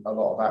see a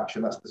lot of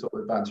action. That's the sort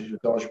of advantage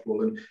of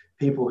dodgeball. And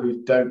people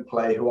who don't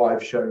play, who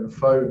I've shown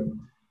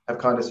foam, have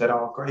kind of said,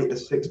 oh, great,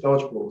 there's 6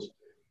 dodgeballs.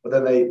 But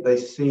then they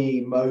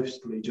see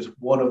mostly just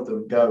one of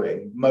them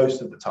going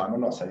most of the time.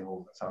 I'm not saying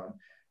all the time.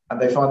 And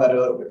they find that a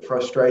little bit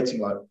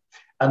frustrating.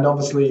 And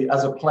obviously,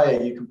 as a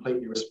player, you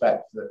completely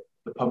respect that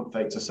the pump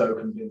fakes are so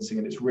convincing,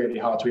 and it's really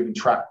hard to even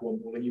track one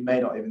ball, and you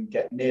may not even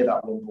get near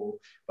that one ball.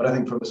 But I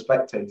think from a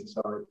spectator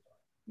side,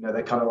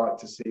 they kind of like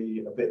to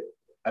see a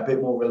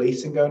bit more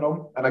releasing going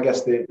on. And I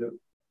guess the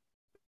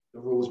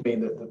rules mean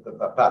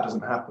that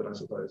doesn't happen, I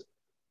suppose.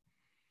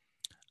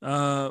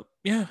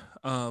 Yeah.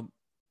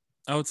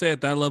 I would say at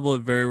that level,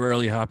 it very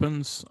rarely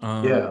happens.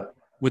 Yeah.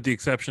 With the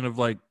exception of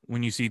like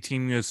when you see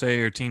Team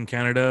USA or Team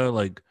Canada,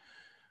 like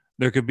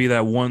there could be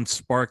that one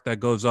spark that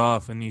goes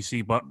off and you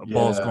see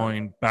balls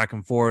going back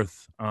and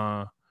forth.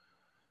 But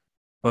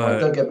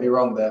don't get me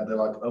wrong, they're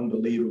like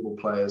unbelievable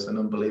players and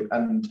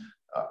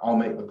I'll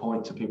make the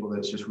point to people that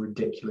it's just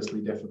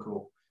ridiculously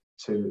difficult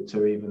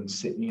to even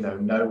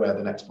know where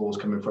the next ball's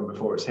coming from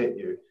before it's hit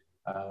you.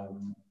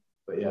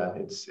 But yeah,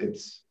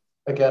 it's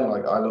again,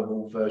 like, I love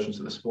all versions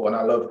of the sport, and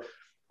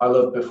I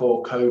love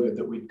before COVID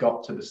that we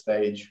got to the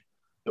stage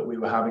that we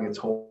were having a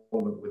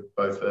tournament with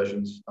both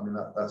versions. I mean,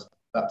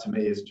 that to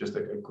me is just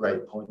a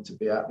great point to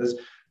be at.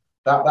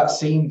 That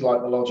seemed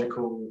like the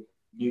logical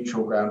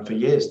neutral ground for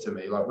years to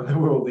me. Like when there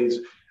were all these,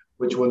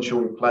 which one shall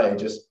we play?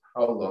 Just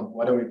hold on,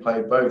 why don't we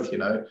play both?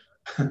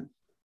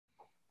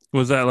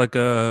 Was that like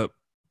a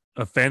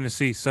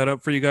fantasy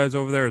setup for you guys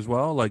over there as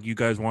well? Like you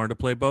guys wanted to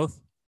play both?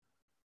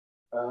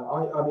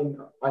 I mean,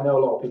 I know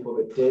a lot of people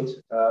that did.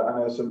 I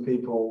know some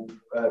people,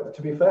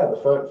 to be fair,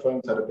 the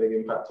phones had a big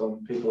impact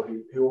on people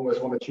who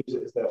almost want to choose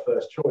it as their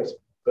first choice.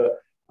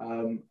 But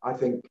I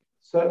think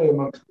certainly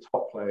amongst the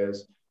top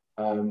players,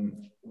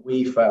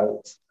 we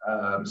felt,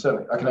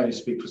 certainly I can only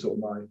speak for sort of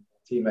my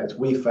teammates,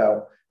 we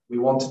felt we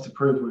wanted to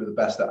prove we were the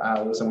best at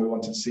ours, and we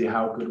wanted to see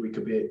how good we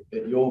could be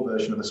at your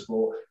version of the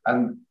sport.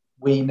 And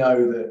we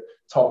know that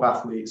top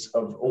athletes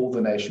of all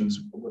the nations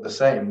were the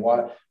same.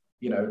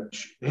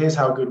 here's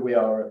how good we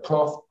are at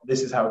cloth.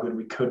 This is how good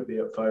we could be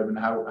at foam, and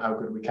how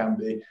good we can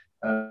be,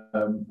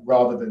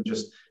 rather than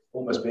just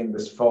almost being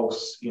this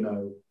false,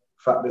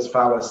 this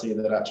fallacy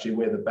that actually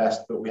we're the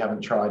best, but we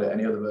haven't tried at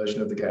any other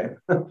version of the game.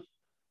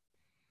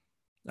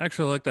 I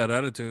actually like that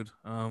attitude,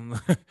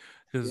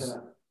 because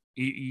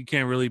you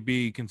can't really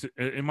be,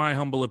 in my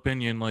humble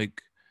opinion,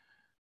 like,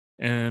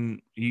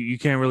 and you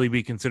can't really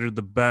be considered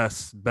the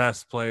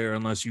best player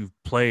unless you've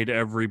played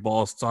every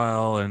ball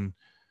style and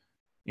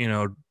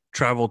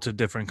travel to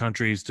different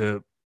countries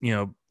to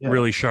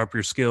really sharp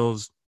your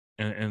skills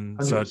and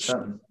 100%. Such.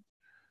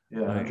 Yeah,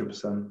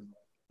 100%.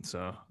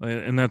 So,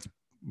 and that's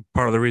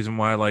part of the reason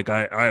why, like,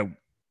 I'm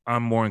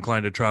more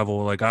inclined to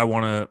travel. Like, I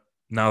want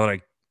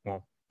to,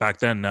 back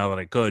then, now that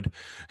I could,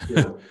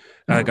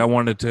 like, I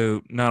wanted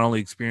to not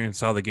only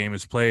experience how the game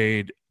is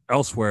played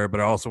elsewhere, but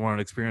I also wanted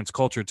to experience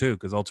culture too,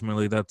 because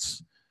ultimately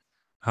that's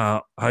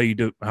how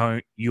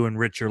you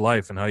enrich your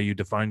life and how you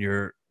define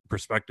your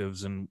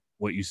perspectives and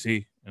what you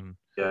see. And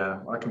yeah,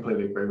 I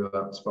completely agree with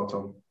that. Spot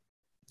on.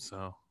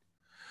 So,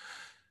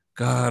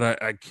 God,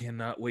 I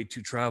cannot wait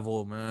to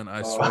travel, man.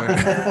 I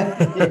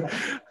swear.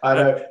 I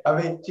know.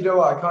 I mean, do you know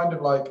what? I kind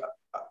of like,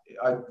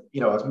 I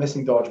was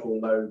missing dodgeball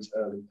loads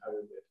early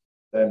COVID.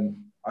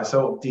 Then I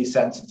sort of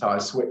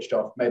desensitized, switched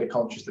off, made a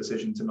conscious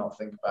decision to not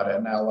think about it.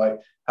 And now, like,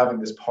 having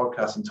this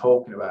podcast and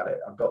talking about it,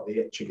 I've got the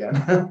itch again.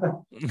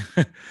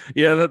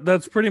 Yeah,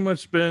 that's pretty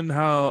much been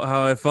how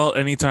I felt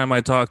anytime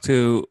I talk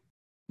to,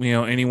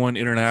 anyone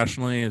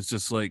internationally. It's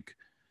just like,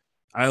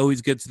 I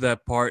always get to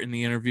that part in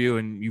the interview,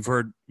 and you've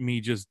heard me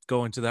just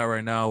go into that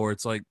right now, where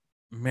it's like,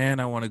 man,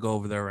 I want to go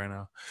over there right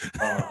now.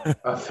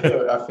 I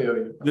feel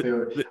you.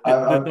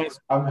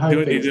 I'm hoping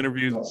doing these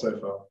interviews, not so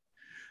far.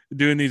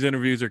 Doing these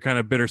interviews are kind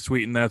of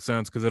bittersweet in that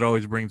sense, because it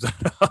always brings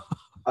that up.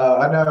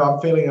 I know. I'm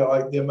feeling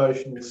like the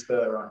emotional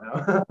stir right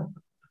now.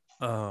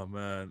 Oh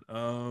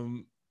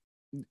man.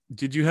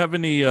 Did you have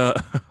any?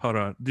 Hold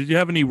on. Did you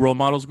have any role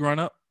models growing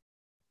up?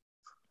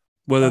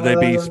 Whether they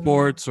be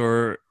sports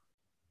or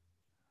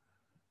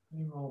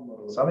role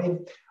models. I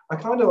mean, I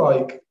kind of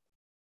like.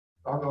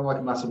 I'm like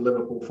a massive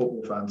Liverpool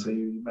football fan, so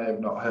you may have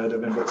not heard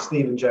of him, but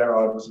Steven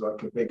Gerrard was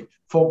like a big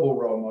football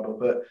role model.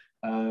 But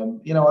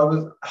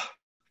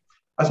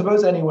I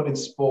suppose anyone in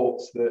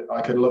sports that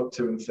I could look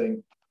to and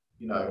think,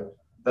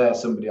 they're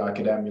somebody I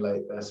could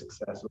emulate their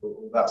success,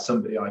 or that's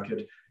somebody I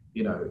could,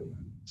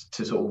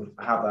 to sort of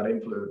have that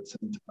influence.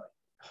 And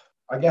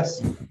I guess,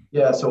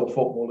 sort of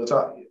footballers.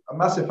 I'm a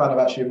massive fan of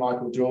actually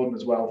Michael Jordan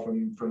as well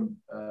from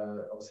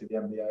obviously the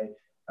NBA.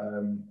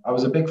 I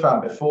was a big fan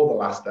before The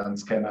Last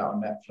Dance came out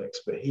on Netflix,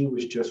 but he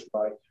was just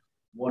like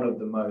one of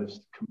the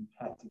most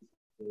competitive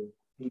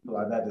people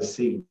I've ever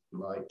seen.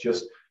 Like,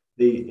 just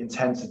the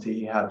intensity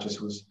he had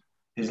just was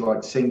his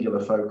like singular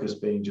focus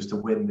being just to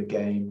win the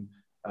game,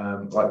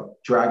 like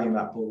dragging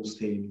that Bulls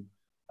team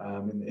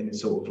in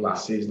his sort of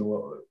last season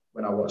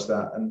when I watched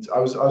that. And I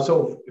was sort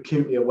of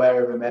acutely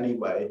aware of him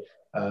anyway,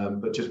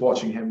 but just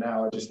watching him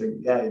now, I just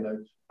think, that's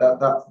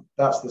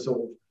the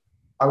sort of,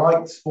 I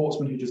like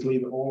sportsmen who just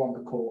leave it all on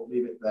the court,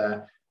 leave it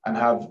there, and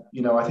have,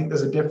 I think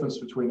there's a difference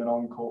between an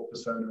on-court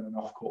persona and an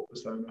off-court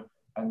persona.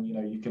 And,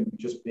 you can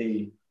just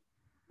be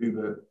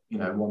uber,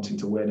 wanting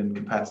to win and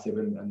competitive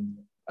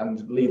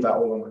and leave that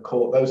all on the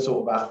court. Those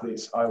sort of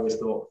athletes, I always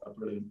thought are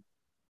brilliant.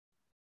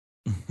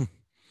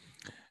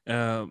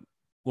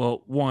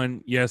 Well,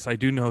 one, yes, I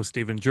do know who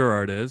Steven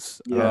Gerrard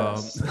is.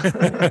 Yes.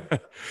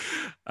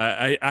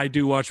 I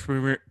do watch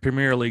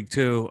Premier League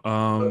too.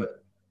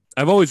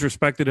 I've always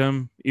respected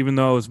him, even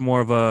though I was more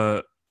of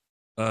a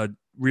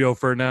Rio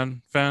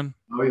Ferdinand fan.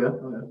 Oh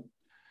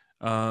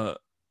yeah.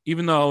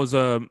 Even though I was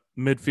a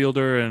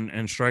midfielder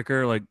and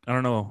striker, like, I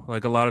don't know,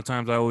 like, a lot of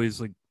times I always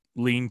like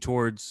lean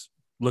towards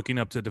looking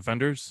up to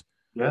defenders.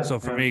 Yeah. So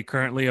for me,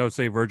 currently, I would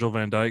say Virgil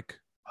van Dijk.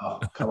 Oh,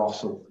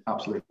 colossal!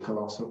 Absolutely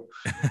colossal.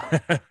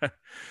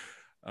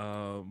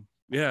 Other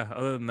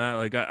than that,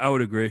 like, I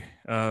would agree.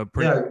 I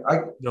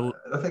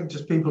think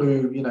just people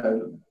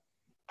who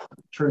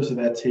true to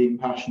their team,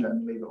 passionate,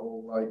 and leave it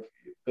all, like,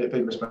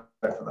 big respect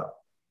for that.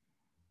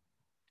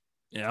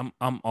 Yeah,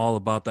 I'm all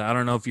about that. I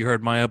don't know if you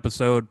heard my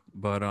episode,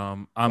 but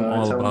I'm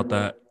all about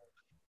that.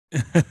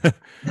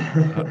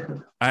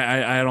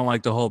 I don't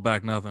like to hold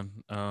back nothing.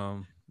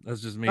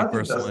 That's just me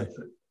personally.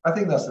 I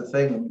think that's the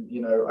thing.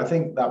 I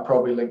think that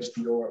probably links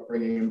to your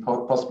upbringing and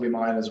possibly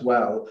mine as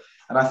well.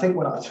 And I think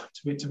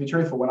to be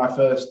truthful, when I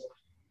first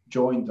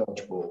joined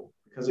dodgeball,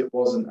 because it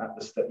wasn't at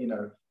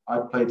the I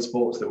played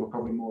sports that were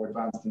probably more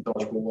advanced than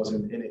dodgeball was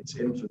in its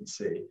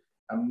infancy.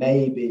 And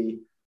maybe,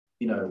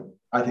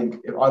 I think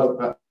if I look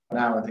back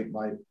now, I think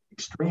my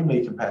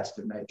extremely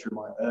competitive nature in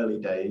my early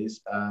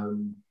days,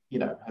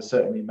 has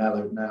certainly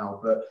mellowed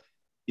now. But,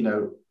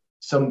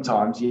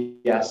 sometimes,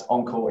 yes,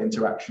 on-court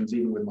interactions,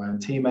 even with my own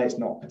teammates,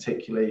 not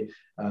particularly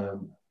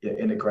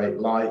in a great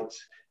light.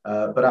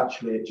 But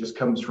actually, it just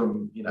comes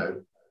from,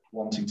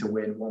 wanting to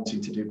win,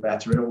 wanting to do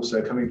better, and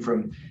also coming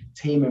from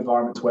team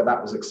environments where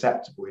that was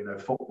acceptable.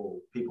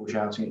 Football, people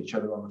shouting at each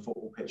other on the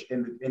football pitch,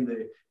 in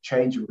the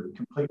changing room,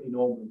 completely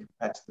normal and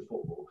competitive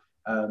football.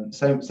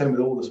 Same with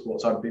all the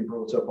sports I've been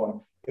brought up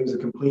on. It was a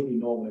completely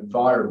normal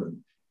environment.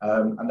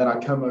 And then I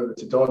come over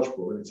to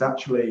dodgeball, and it's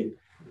actually,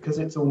 because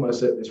it's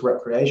almost at this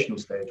recreational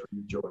stage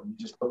when you join, you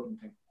just look and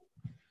think,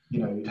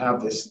 you'd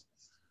have this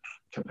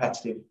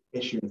competitive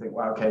issue and think,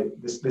 wow, okay,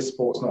 this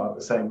sport's not at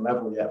the same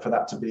level yet for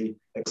that to be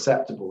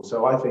acceptable.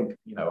 So I think,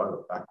 I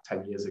look back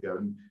 10 years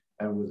ago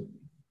and was,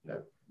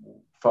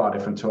 far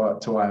different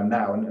to I am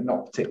now, and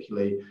not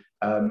particularly,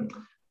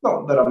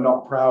 not that I'm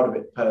not proud of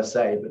it per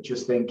se, but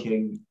just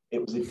thinking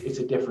it's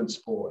a different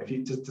sport.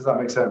 Does that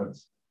make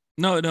sense?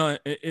 No,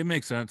 it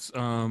makes sense.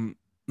 No,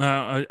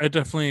 I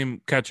definitely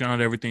am catching on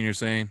to everything you're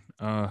saying.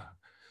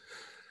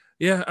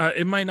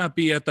 It might not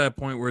be at that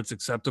point where it's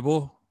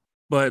acceptable,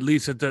 but at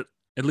least at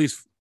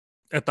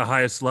the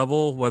highest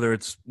level, whether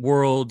it's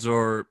Worlds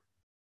or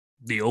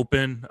the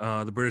Open,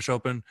 the British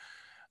Open,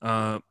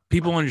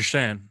 people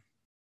understand.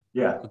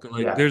 Yeah,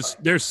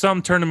 there's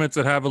some tournaments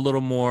that have a little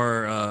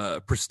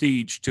more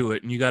prestige to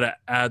it, and you got to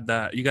add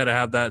that. You got to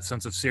have that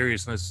sense of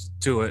seriousness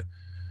to it.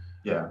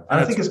 Yeah, and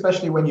I think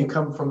especially when you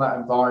come from that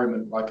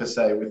environment, like I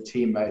say, with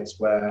teammates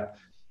where,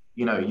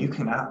 you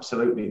can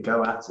absolutely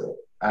go at it,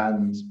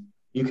 and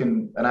you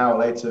can an hour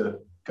later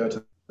go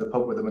to the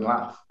pub with them and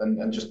laugh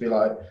and just be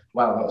like,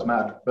 wow, that was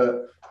mad.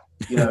 But,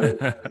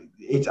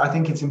 I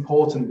think it's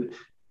important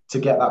to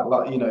get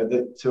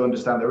that, to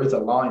understand there is a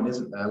line,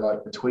 isn't there,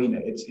 like between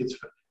it.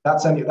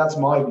 That's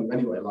my view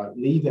anyway. Like,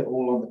 leave it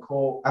all on the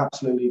court,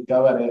 absolutely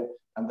go at it,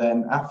 and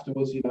then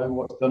afterwards,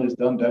 what's done is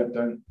done.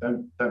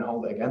 Don't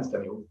hold it against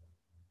anyone.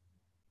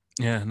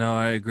 Yeah, no,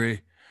 I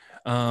agree.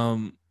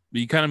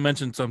 You kind of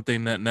mentioned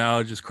something that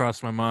now just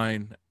crossed my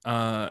mind,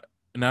 and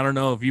I don't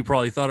know if you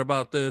probably thought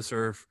about this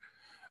or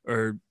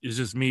it's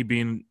just me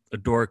being a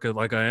dork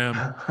like I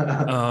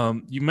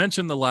am. You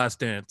mentioned The Last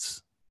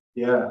Dance.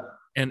 Yeah.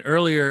 And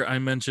earlier I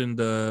mentioned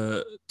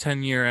the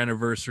 10-year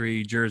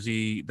anniversary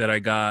jersey that I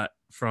got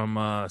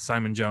from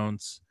Simon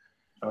Jones.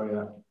 Oh,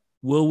 yeah.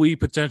 Will we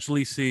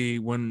potentially see,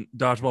 when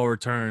dodgeball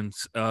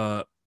returns,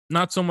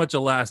 not so much a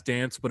Last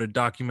Dance, but a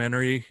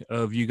documentary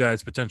of you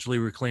guys potentially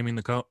reclaiming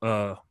the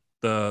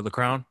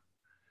crown?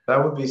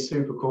 That would be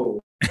super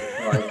cool.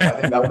 Like,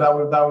 I think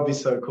that would be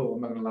so cool.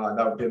 I'm not gonna lie,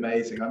 that would be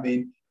amazing. I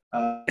mean,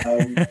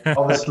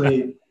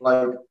 obviously,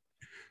 like,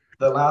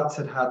 the lads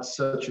had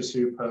such a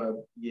superb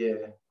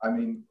year. I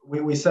mean,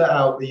 we set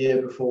out the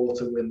year before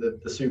to win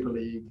the Super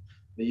League,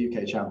 the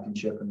UK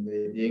Championship, and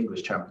the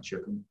English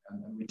Championship, and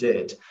we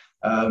did.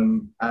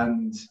 And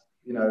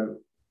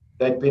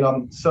they'd been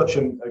on such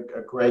a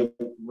great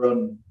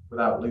run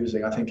without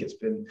losing. I think it's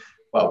been,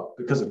 well,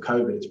 because of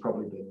COVID, it's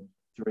probably been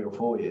 3 or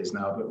 4 years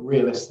now, but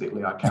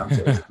realistically, I count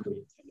it as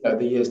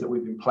the years that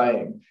we've been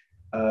playing.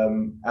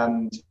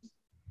 And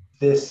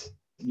this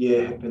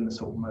year had been the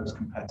sort of most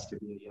competitive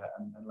year yet,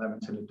 and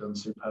Leamington had done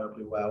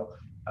superbly well.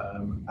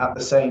 At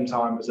the same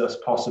time as us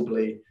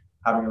possibly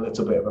having a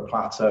little bit of a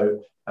plateau,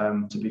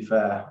 to be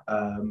fair.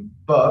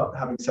 But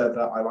having said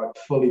that, I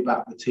fully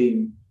back the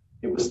team.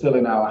 It was still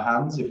in our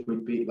hands. If we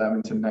beat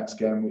Leamington next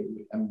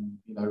game and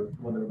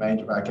won the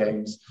remainder of our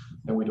games,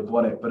 then we'd have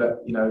won it.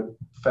 But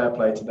fair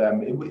play to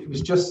them.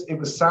 It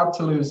was sad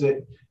to lose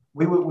it.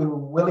 We were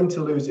willing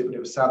to lose it, but it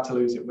was sad to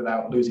lose it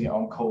without losing it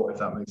on court, if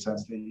that makes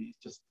sense. It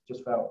just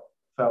felt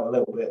a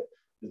little bit.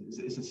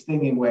 It's a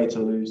stinging way to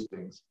lose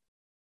things.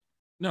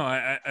 No,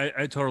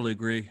 I totally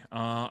agree.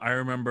 I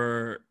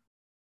remember,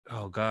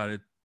 oh God,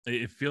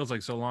 it feels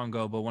like so long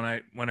ago, but when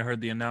I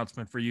heard the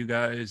announcement for you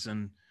guys,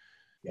 and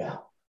yeah,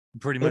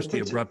 pretty much the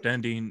abrupt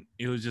ending,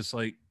 it was just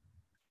like,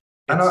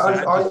 and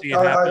I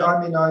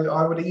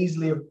would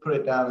easily have put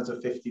it down as a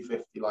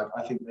 50-50. Like,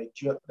 I think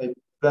they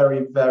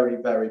very,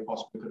 very, very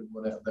possibly could have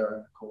won it of their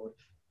own accord.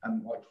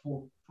 And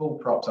full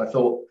props. I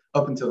thought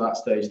up until that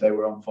stage they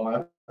were on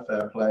fire.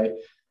 Fair play.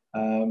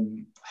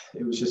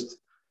 It was just,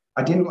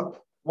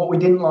 what we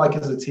didn't like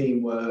as a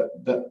team were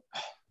that,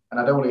 and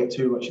I don't want to get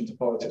too much into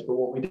politics, but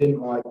what we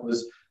didn't like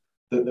was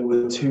that there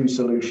were 2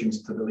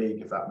 solutions to the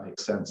league, if that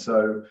makes sense.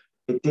 So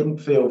it didn't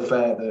feel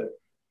fair that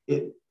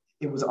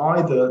it was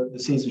either the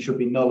season should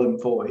be null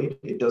and void,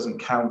 it doesn't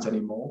count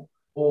anymore,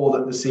 or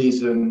that the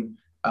season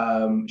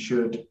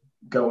should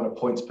go on a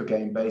points per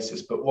game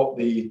basis. But what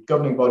the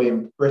governing body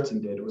in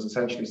Britain did was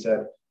essentially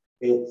said,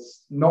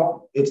 it's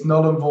null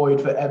and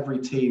void for every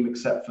team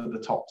except for the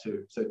top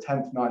 2. So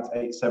 10th, 9th,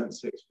 8th,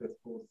 7th, 6th, 5th,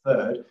 4th,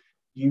 3rd,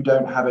 you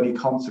don't have any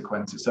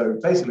consequences. So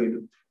basically,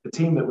 the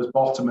team that was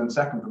bottom and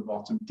second from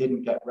bottom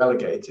didn't get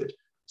relegated.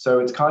 So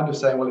it's kind of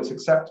saying, well, it's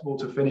acceptable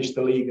to finish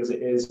the league as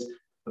it is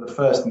for the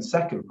first and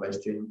second place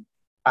team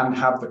and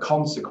have the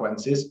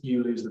consequences.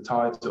 You lose the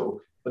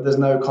title, but there's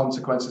no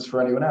consequences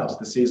for anyone else.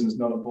 The season's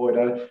null and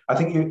void. I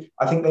think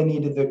they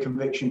needed the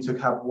conviction to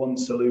have one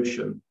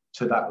solution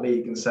to that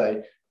league and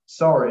say,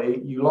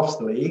 sorry, you lost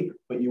the league,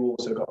 but you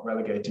also got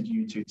relegated,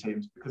 you 2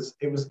 teams, because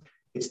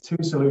it's 2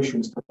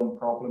 solutions to one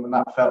problem, and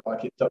that felt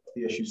like it ducked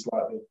the issue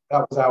slightly.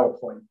 That was our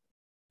point.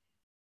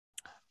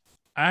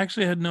 I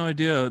actually had no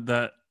idea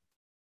that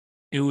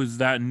it was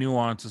that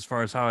nuanced as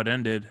far as how it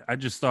ended. I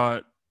just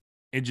thought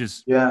it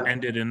just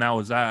ended and that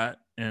was that.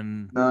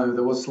 And no,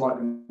 there was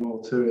slightly more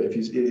more to it.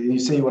 If you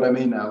see what I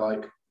mean now,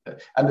 like,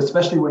 and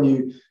especially when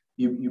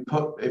you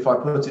put, if I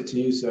put it to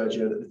you,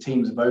 Sergio, that the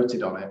teams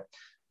voted on it,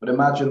 but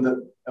imagine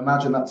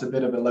that's a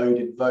bit of a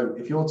loaded vote.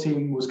 If your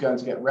team was going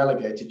to get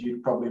relegated,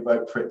 you'd probably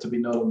vote for it to be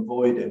null and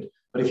voided.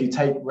 But if you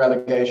take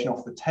relegation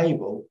off the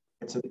table,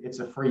 it's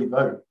a free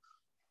vote.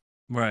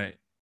 Right.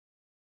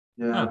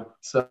 Yeah. Huh.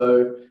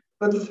 So,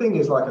 but the thing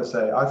is, like I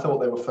say, I thought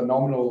they were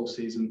phenomenal all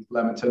season,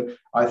 Leamington.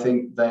 I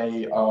think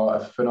they are a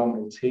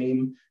phenomenal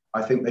team.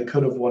 I think they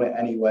could have won it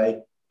anyway,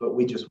 but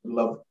we just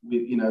love,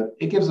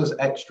 it gives us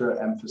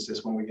extra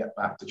emphasis when we get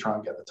back to try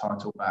and get the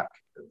title back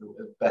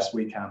as best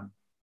we can.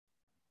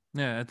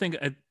 Yeah, I think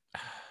I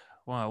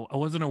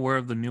wasn't aware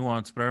of the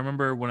nuance, but I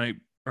remember when I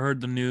heard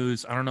the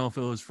news, I don't know if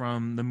it was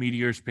from the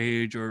Meteors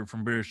page or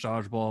from British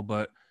Dodgeball,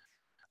 but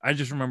I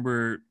just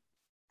remember,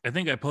 I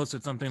think I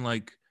posted something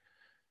like,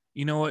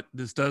 you know what,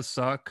 this does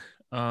suck,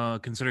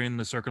 considering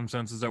the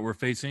circumstances that we're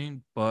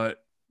facing,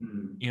 but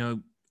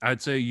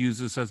I'd say use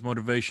this as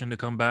motivation to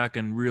come back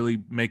and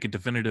really make it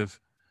definitive.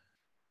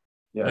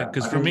 Yeah,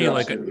 because for me,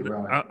 like,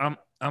 right.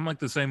 I'm like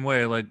the same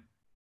way. Like,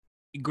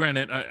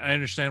 granted, I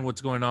understand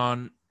what's going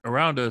on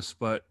around us,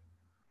 but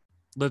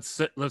let's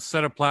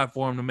set a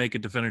platform to make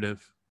it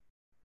definitive.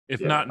 If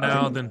not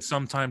now, then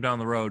sometime down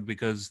the road,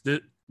 because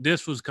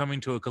this was coming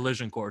to a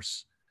collision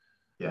course.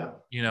 Yeah,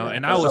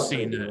 and I was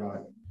seeing it.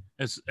 Right.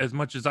 As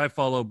much as I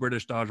follow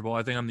British Dodgeball,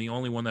 I think I'm the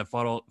only one that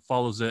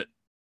follows it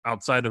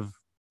outside of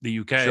the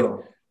UK.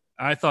 Sure.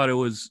 I thought it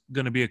was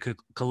going to be a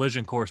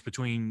collision course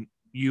between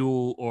you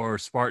or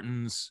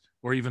Spartans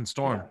or even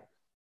Storm.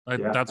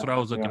 Yeah. That's what I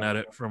was looking at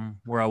it from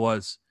where I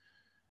was.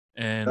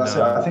 And that's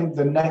it. I think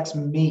the next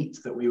meet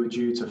that we were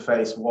due to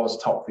face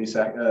was top v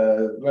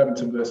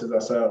Leamington versus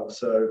ourselves.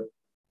 So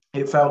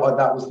it felt like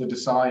that was the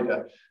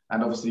decider.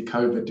 And obviously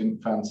COVID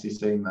didn't fancy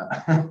seeing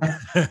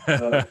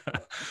that.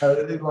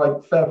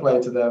 Like, fair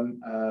play to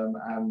them.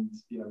 And,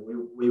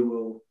 we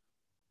will,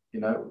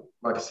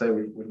 like I say,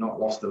 we've not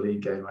lost a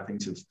league game, I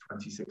think, since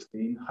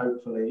 2016.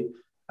 Hopefully,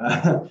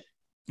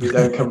 we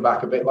don't come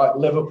back a bit like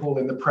Liverpool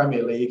in the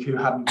Premier League, who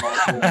hadn't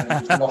lost one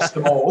and just lost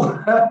them all. I'm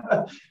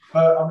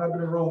not going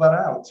to rule that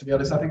out, to be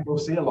honest. I think we'll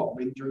see a lot of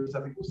injuries.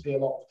 I think we'll see a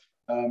lot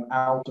of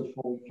out of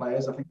form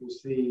players. I think we'll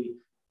see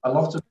a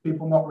lot of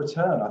people not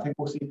return. I think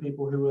we'll see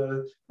people who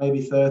are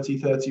maybe 30,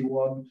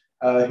 31,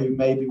 who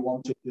maybe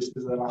wanted this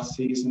as their last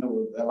season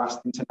or their last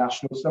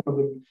international. Some of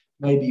them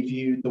maybe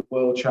viewed the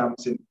world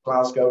champs in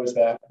Glasgow as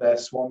their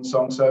swan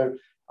song. So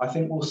I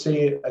think we'll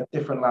see a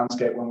different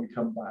landscape when we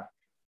come back.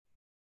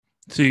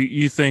 So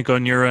you think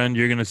on your end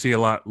you're going to see a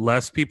lot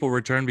less people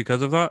return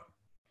because of that?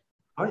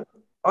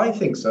 I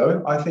think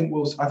so. I think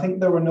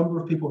there were a number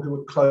of people who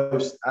were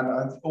close,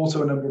 and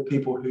also a number of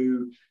people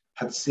who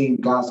had seen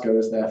Glasgow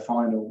as their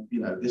final.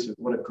 This is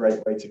what a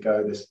great way to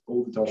go.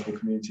 All the dodgeball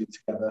community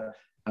together,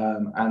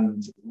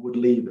 and would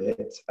leave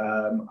it.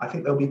 I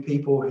think there'll be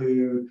people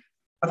who.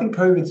 I think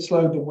COVID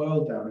slowed the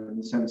world down in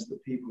the sense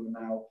that people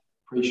are now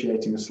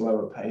appreciating a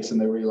slower pace,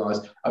 and they realise.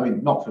 I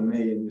mean, not for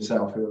me and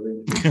yourself who are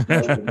really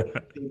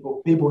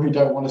but people who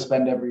don't want to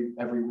spend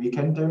every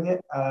weekend doing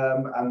it,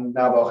 and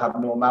now they'll have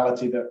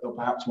normality that they'll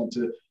perhaps want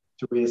to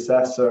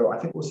reassess. So I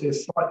think we'll see a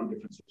slightly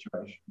different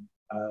situation,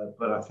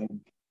 but I think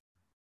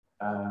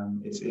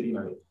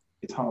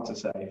it's hard to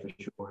say for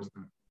sure, isn't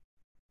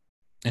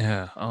it?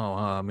 Yeah. Oh,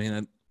 I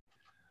mean,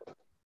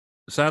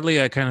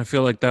 sadly, I kind of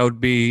feel like that would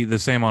be the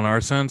same on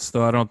our sense,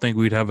 though I don't think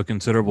we'd have a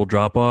considerable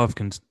drop off.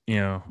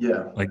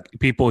 Like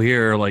people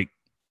here are like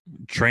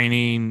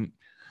training.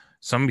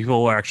 Some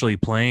people are actually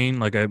playing,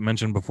 like I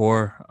mentioned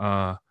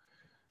before.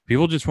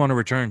 People just want to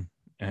return,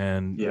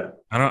 and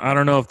I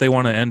don't know if they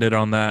want to end it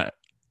on that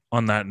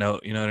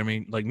note. You know what I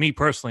mean? Like me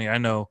personally, I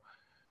know,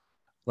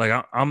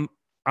 like I'm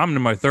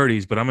in my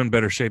 30s, but I'm in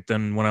better shape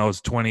than when I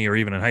was 20 or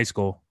even in high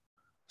school.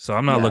 So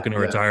I'm not looking to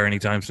retire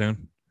anytime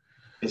soon.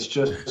 It's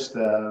just,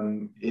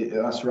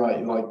 that's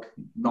right. Like,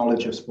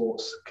 knowledge of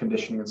sports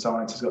conditioning and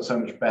science has got so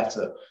much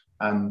better,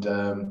 and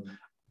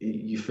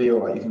you feel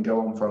like you can go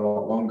on for a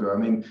lot longer. I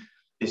mean,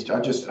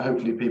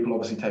 hopefully people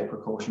obviously take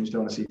precautions. You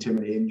don't want to see too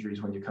many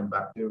injuries when you come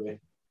back, do we?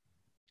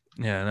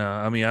 Yeah, no.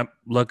 I mean, I'm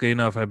lucky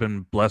enough. I've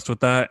been blessed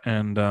with that,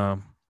 and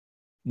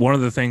one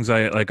of the things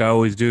I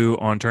always do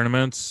on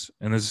tournaments,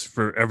 and this is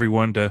for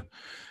everyone to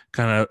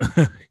kind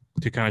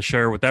of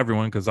share with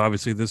everyone, because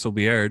obviously this will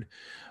be aired.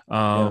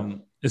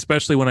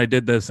 Especially when I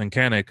did this in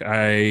Koenig,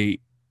 I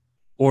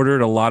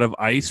ordered a lot of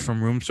ice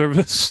from room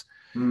service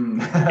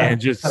and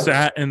just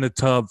sat in the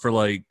tub for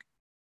like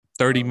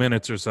 30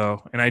 minutes or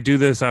so. And I do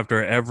this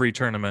after every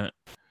tournament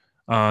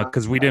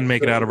because we didn't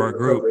make it out of our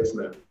group.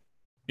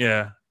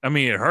 Yeah. I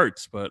mean, it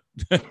hurts, but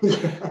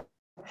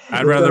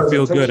I'd rather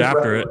feel good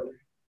after it.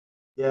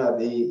 Yeah.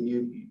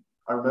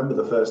 I remember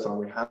the first time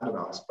we had an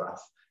ice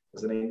bath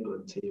as an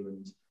England team,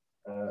 and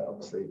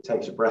obviously it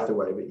takes your breath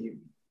away, but you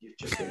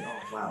just think,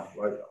 oh wow,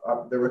 like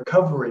the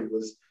recovery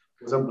was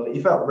unbelievable.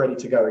 You felt ready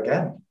to go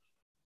again.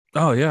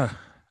 Oh yeah,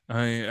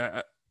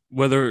 I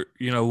whether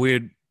we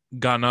had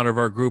gotten out of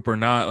our group or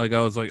not, like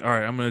I was like, all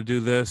right, I'm gonna do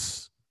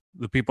this.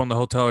 The people in the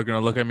hotel are gonna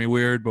look at me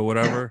weird, but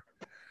whatever.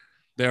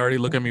 They already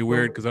look at me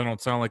weird because I don't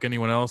sound like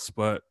anyone else,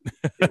 but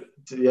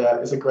Yeah,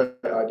 it's a great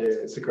idea.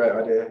 It's a great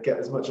idea. Get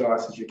as much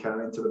ice as you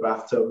can into the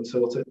bathtub and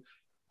sort it.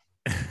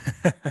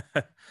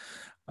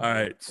 All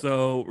right.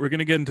 So we're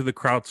gonna get into the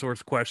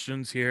crowdsourced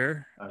questions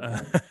here.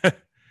 Okay.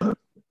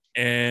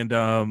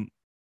 And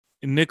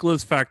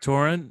Nicholas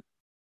Factorin,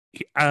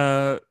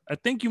 I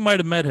think you might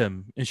have met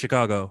him in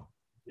Chicago.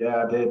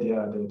 Yeah, I did.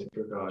 Yeah, I did.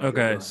 Good guy. Okay, Good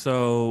guy.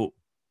 so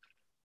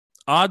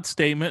odd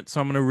statement.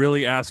 So I'm going to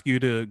really ask you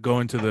to go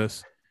into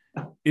this.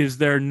 Is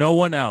there no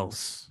one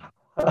else?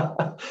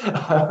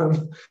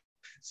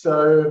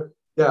 So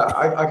yeah,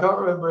 I can't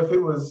remember if it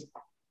was.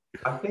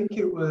 I think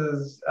it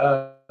was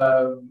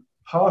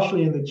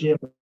partially in the gym,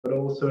 but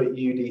also at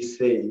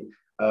UDC.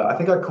 I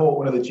think I caught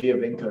one of the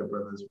Giovinco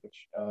brothers,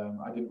 which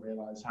I didn't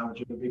realize how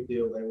much of a big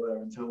deal they were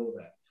until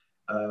then.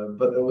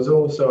 But there was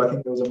also, I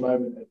think there was a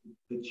moment at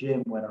the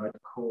gym when I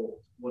caught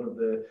one of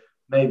the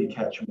maybe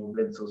Ketchum or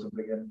Vince or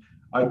something, and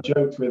I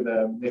joked with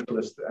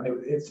Nicholas,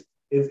 and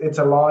it's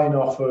a line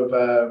off of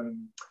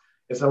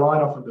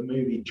the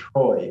movie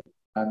Troy,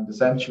 and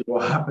essentially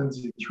what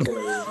happens in Troy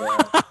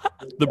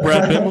is the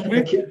Brad Pitt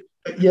movie.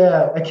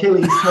 Yeah,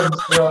 Achilles comes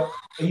up.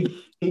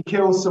 He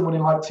kills someone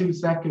in like 2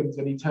 seconds,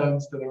 and he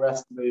turns to the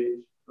rest of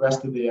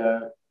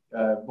the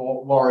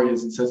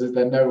warriors and says, "Is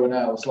there no one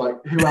else? Like,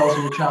 who else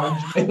will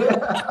challenge me?"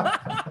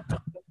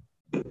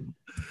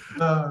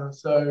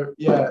 So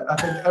yeah, I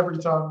think every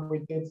time we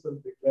did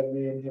something, then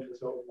me and him were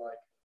sort of like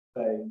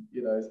saying,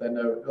 is there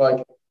no,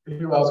 like,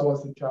 who else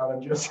wants to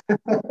challenge us?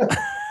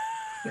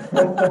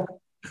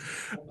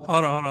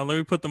 Hold on. Let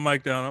me put the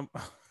mic down.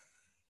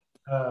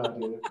 Oh,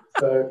 dear.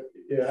 So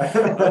yeah.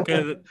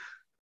 Okay.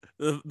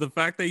 The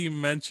fact that you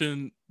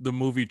mentioned the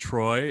movie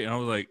Troy, and I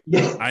was like,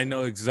 yeah. I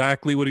know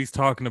exactly what he's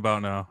talking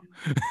about now.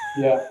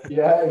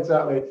 yeah,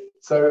 exactly.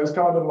 So it was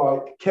kind of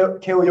like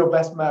kill your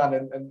best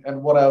man,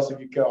 and what else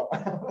have you got?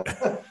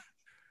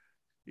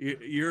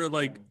 You're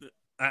like,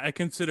 I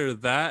consider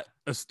that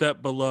a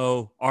step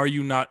below. Are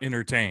you not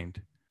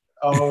entertained?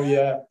 Oh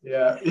yeah.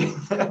 Yeah.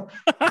 That'll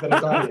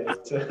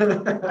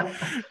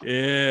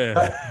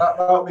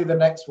be the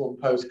next one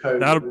post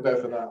COVID. We'll go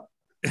for that.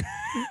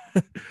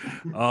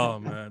 Oh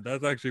man,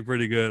 that's actually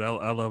pretty good.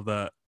 I love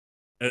that.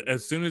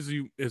 As soon as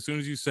you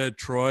said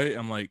Troy,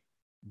 I'm like,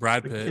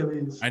 Brad Pitt.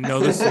 Achilles. I know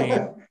the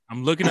scene.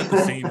 I'm looking at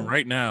the scene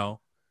right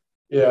now.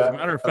 Yeah. As a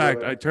matter of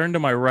fact, I turn to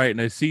my right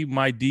and I see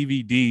my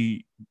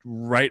DVD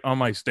right on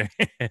my stand.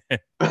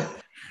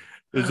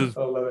 It's just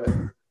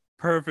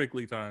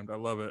perfectly timed. I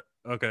love it.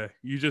 Okay,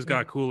 you just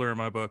got cooler in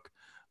my book.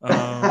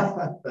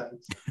 All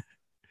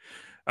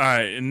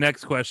right,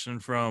 next question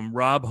from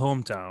Rob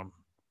Hometown.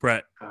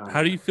 Brett,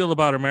 how do you feel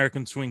about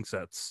American swing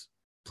sets?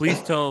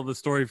 Please tell the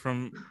story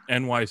from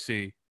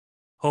NYC.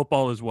 Hope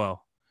all is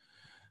well.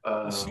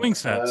 Swing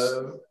sets.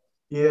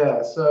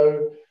 Yeah,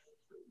 so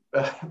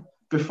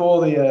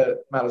before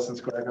the Madison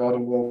Square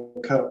Garden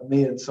World Cup,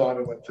 me and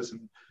Simon went for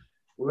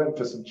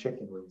some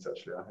chicken wings.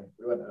 Actually, I think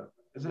we went.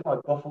 Is it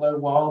like Buffalo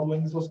Wild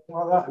Wings or something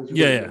like that? It was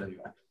really good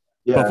anyway.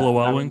 Yeah, Buffalo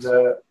Wild Wings.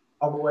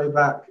 On the way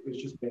back, it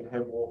was just me and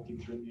him walking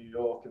through New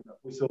York, and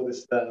we saw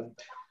this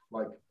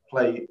like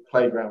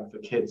playground for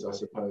kids, I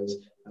suppose.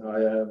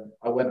 And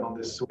I went on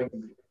this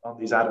swing, on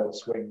these adult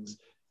swings,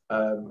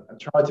 and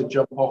tried to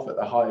jump off at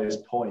the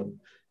highest point.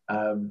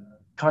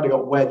 Kind of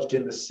got wedged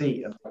in the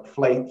seat and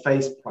like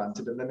face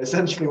planted. And then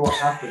essentially what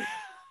happened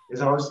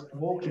is I was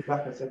walking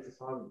back. I said to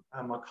Simon,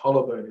 my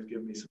collarbone is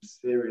giving me some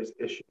serious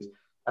issues.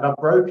 And I've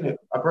broken it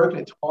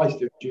twice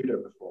doing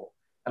judo before.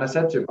 And I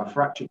said to him, I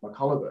fractured my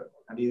collarbone.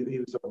 And he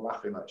was sort of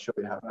laughing, like, sure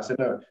you have. And I said,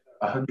 no,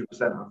 100%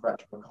 I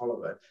fractured my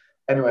collarbone.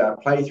 Anyway, I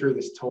played through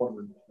this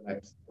tournament for the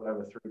next,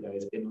 3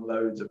 days in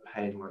loads of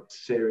pain, like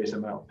serious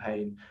amount of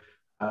pain.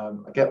 I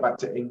get back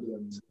to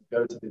England,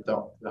 go to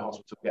the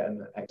hospital, get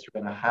an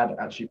X-ray, and I had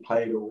actually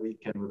played all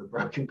weekend with a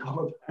broken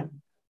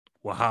collarbone.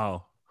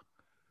 Wow.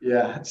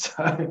 Yeah,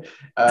 so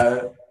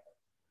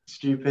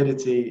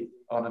stupidity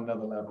on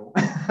another level.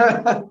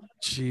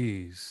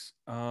 Jeez.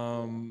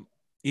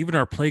 Even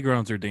our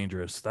playgrounds are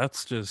dangerous.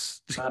 That's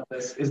just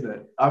madness, isn't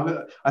it?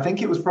 I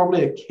think it was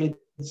probably a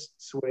kid's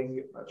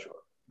swing. Not sure.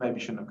 Maybe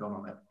shouldn't have gone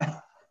on it.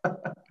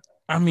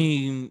 I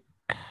mean,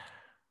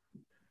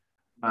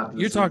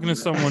 you're talking to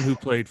someone who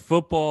played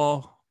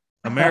football,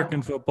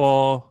 American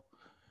football,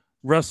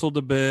 wrestled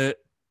a bit,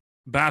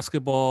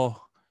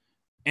 basketball,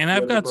 and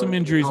I've got some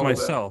injuries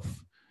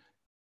myself.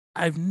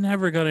 I've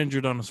never got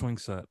injured on a swing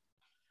set.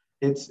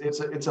 It's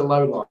a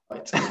low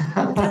light.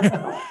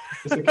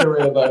 It's a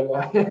career low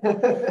light.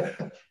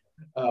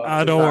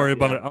 Don't worry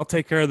about it. I'll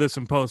take care of this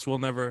in post. They'll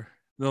never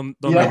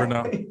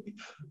know.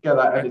 Get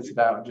that edited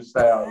out and just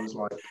say I was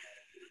like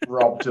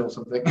robbed or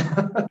something.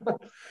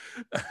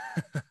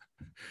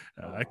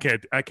 I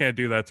can't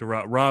do that to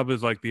Rob. Rob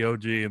is like the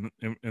OG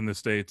in the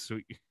States. So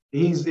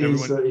he's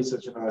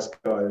such a nice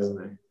guy, isn't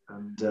he?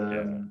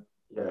 And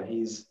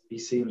he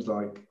seems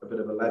like a bit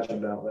of a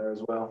legend out there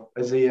as well.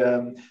 Is he?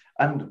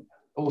 And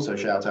also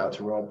shout out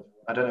to Rob.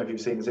 I don't know if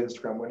you've seen his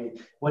Instagram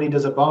when he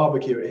does a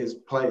barbecue at his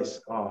place.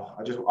 Oh,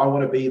 I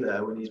want to be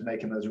there when he's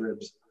making those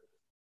ribs.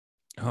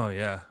 Oh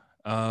yeah,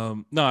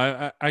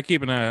 No, I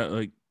keep an eye out.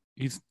 Like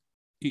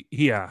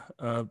yeah.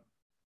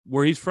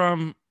 Where he's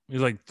from,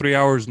 he's like 3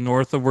 hours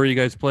north of where you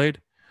guys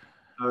played.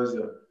 How is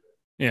it?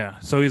 Yeah,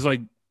 so he's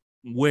like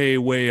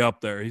way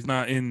up there. He's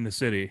not in the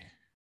city.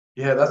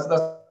 Yeah, that's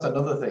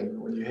another thing.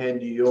 When you hear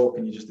New York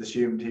and you just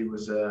assumed he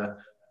was that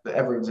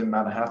everyone's in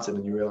Manhattan,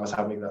 and you realize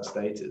how big that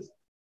state is.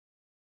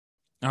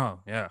 Oh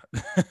yeah,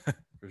 for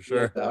Yeah,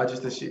 sure. I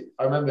just assume,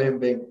 I remember him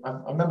being. I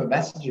remember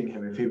messaging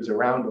him if he was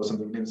around or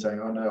something, and him saying,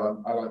 "Oh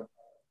no,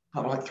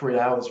 I'm like 3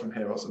 hours from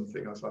here or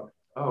something." I was like,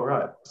 "Oh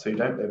right, so you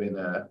don't live in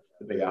the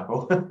Big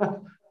Apple?"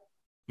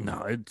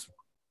 No, it's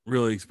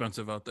really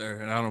expensive out there,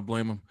 and I don't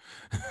blame him.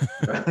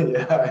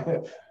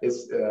 Yeah,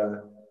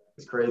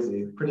 it's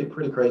crazy, pretty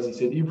crazy.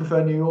 So, do you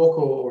prefer New York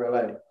or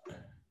LA?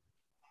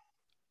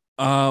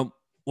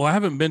 Well, I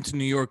haven't been to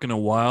New York in a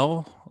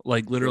while.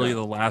 Like literally, Yeah.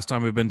 the last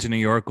time I've been to New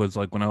York was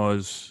like when I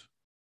was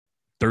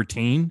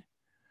 13,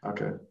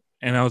 Okay.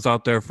 and I was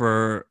out there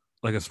for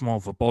like a small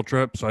football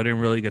trip, so I didn't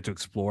really get to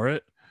explore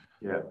it.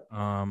 Yeah.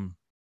 Um,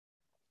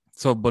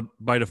 so but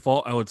by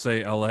default, I would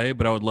say LA,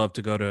 but I would love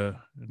to go to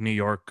New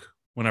York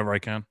whenever I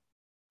can.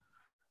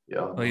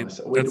 Yeah. Like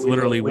Nice. that's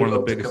literally one We'd of the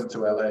love to biggest. come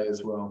to LA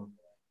as well.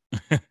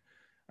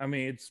 I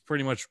mean, it's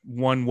pretty much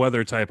one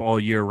weather type all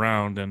year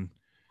round, and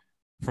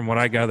from what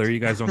I gather, you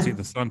guys don't see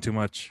the sun too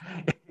much.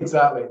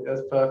 Exactly.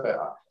 That's perfect.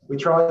 I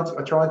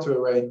tried to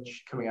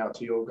arrange coming out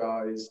to your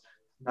guys'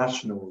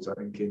 nationals, I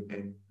think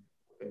in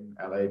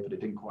LA, but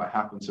it didn't quite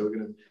happen. So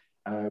we're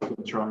gonna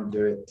try and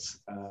do it.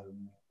 Wait,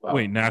 Well, when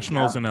we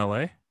nationals can. in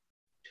LA?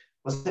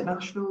 Was it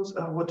nationals?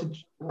 What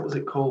was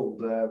it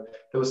called? There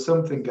was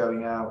something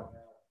going out.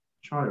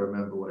 I'm trying to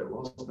remember what it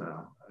was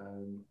now.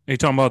 Are you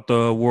talking about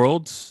the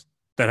worlds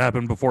that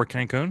happened before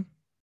Cancun?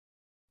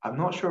 I'm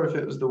not sure if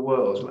it was the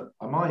Worlds.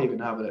 I might even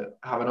have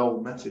an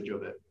old message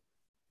of it.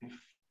 If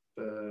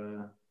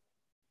I'm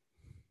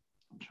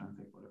trying to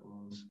think what it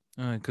was.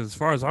 Because as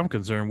far as I'm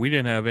concerned, we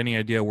didn't have any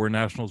idea where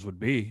nationals would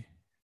be,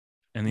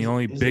 and the Is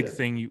only is big it?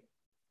 thing you.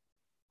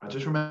 I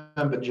just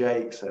remember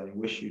Jake saying,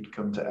 "Wish you'd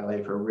come to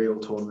LA for a real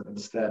tournament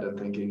instead," and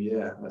thinking,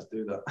 "Yeah, let's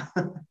do that."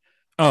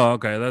 Oh,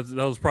 okay. That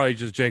was probably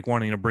just Jake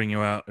wanting to bring you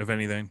out, if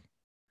anything.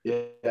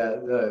 Yeah,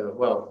 no,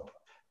 well,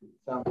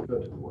 sounds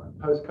good.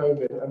 Post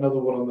COVID, another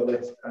one on the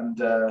list, and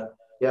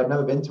yeah, I've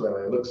never been to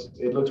LA.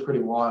 It looks pretty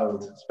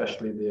wild,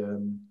 especially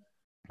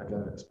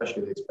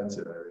especially the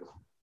expensive areas.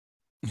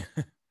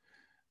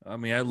 I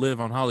mean, I live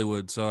on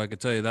Hollywood, so I could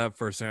tell you that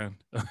firsthand.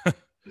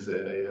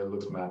 It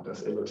looks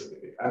madness. It looks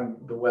and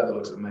the weather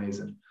looks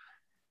amazing.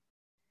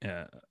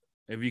 Yeah.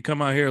 If you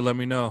come out here, let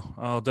me know.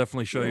 I'll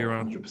definitely show Yeah, you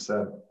around.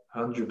 100%,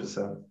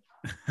 100%.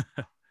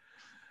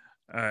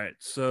 All right.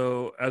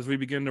 So as we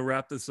begin to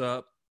wrap this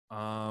up,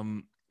 I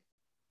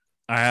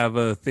have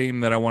a theme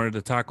that I wanted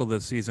to tackle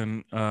this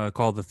season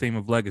called the theme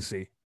of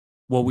legacy,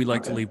 what we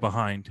like to Okay. leave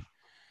behind.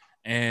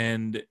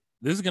 And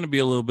this is going to be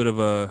a little bit of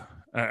a.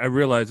 I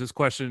realize this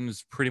question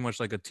is pretty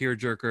much like a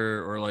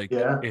tearjerker, or like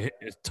Yeah, it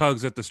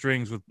tugs at the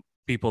strings with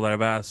people that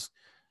I've asked.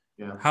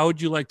 yeah. How would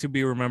you like to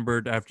be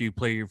remembered after you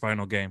play your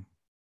final game?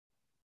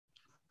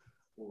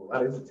 Well,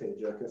 that is a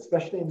tearjerker,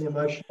 especially in the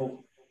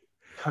emotional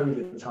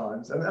COVID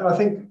times. And I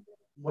think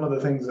one of the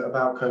things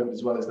about COVID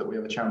as well is that we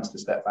have a chance to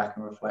step back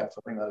and reflect.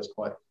 I think that is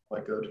quite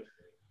good.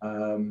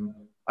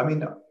 I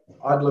mean,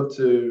 I'd love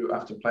to,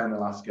 after playing the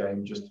last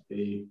game, just to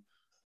be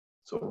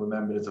sort of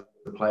remembered as a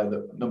player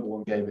that number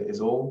one gave it his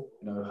all.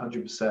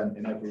 100%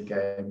 in every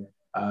game.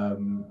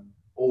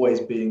 Always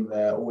being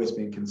there, always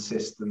being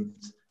consistent,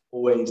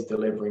 always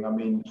delivering. I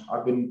mean,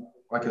 I've been,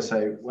 like I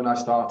say, when I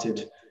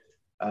started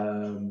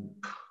um,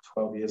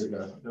 12 years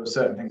ago, there were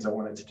certain things I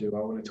wanted to do. I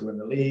wanted to win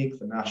the league,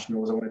 the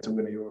nationals. I wanted to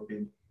win a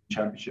European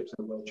Championships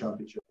and a World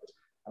Championships.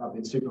 And I've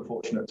been super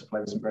fortunate to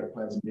play with some great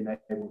players and being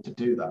able to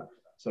do that.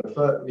 So,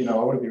 I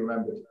want to be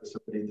remembered as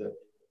somebody that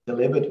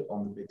delivered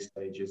on the big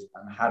stages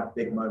and had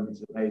big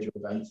moments at major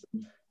events.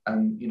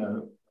 And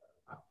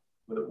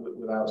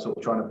without sort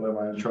of trying to blow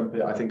my own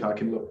trumpet, I think I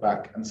can look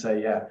back and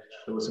say, yeah,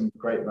 there were some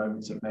great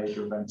moments at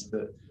major events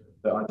that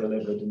I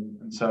delivered.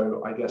 And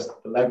so I guess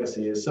the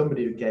legacy is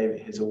somebody who gave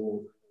it his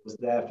all, was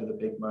there for the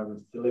big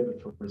moments,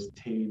 delivered for his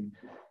team.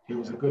 He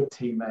was a good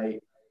teammate,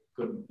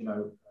 good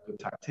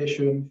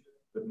tactician,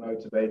 good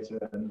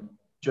motivator, and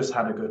just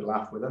had a good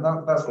laugh with. And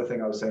that's the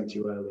thing I was saying to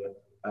you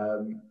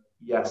earlier.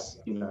 Yes,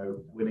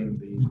 winning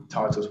the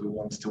titles we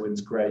wanted to win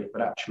is great,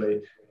 but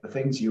actually the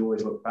things you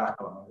always look back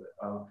on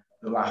are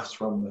the laughs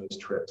from those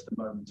trips, the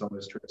moments on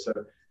those trips. So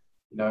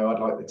I'd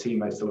like the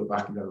teammates to look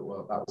back and go,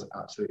 well, that was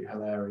absolutely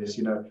hilarious.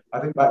 I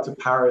think back to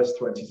Paris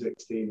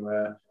 2016,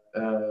 where,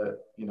 I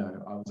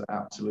was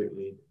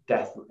absolutely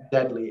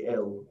deadly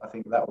ill. I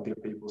think that will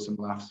give people some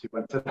laughs who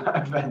went to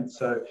that event.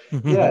 So,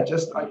 yeah,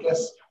 just, I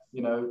guess,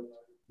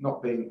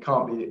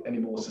 can't be any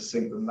more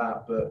succinct than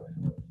that, but,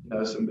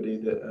 somebody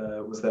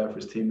that was there for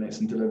his teammates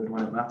and delivered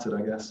when it mattered,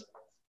 I guess.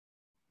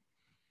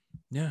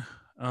 Yeah.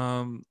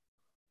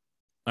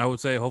 I would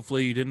say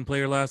hopefully you didn't play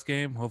your last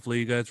game. Hopefully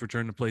you guys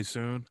return to play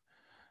soon.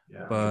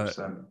 Yeah, But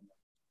 100%.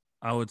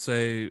 I would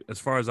say, as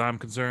far as I'm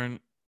concerned,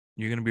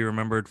 You're going to be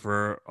remembered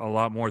for a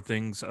lot more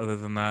things other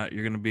than that.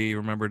 You're going to be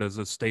remembered as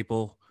a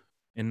staple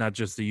in not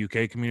just the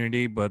UK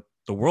community, but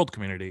the world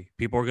community.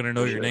 People are going to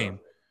know your name.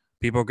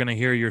 People are going to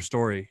hear your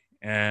story.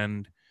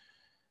 And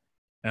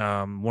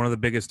one of the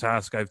biggest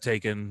tasks I've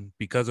taken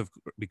because of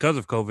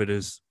COVID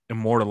is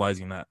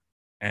immortalizing that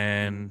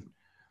and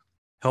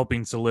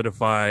helping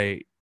solidify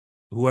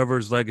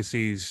whoever's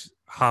legacies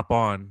hop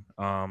on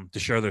to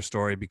share their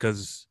story,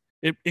 because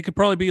it could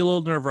probably be a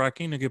little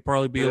nerve-wracking. It could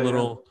probably be a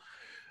little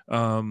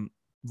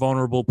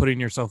vulnerable putting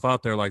yourself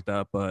out there like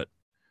that. But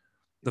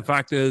the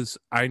fact is,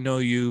 I know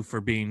you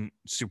for being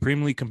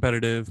supremely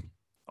competitive,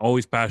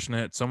 always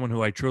passionate, someone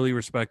who I truly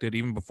respected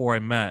even before I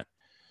met,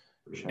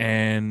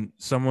 and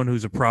someone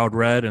who's a proud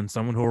Red, and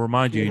someone who will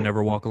remind you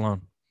never walk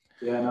alone.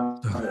 Yeah, no,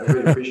 I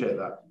really appreciate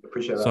that.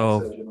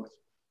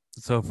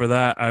 So for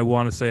that, I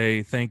want to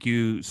say thank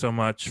you so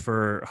much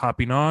for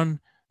hopping on.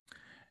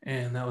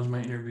 And that was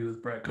my interview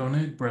with Brett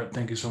Koenig. Brett,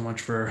 thank you so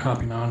much for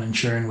hopping on and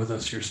sharing with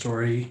us your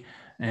story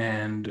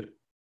and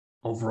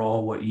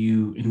overall what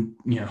you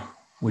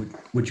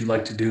would you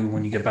like to do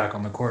when you get back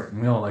on the court.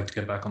 And we all like to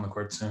get back on the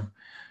court soon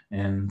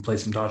and play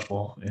some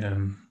dodgeball.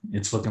 And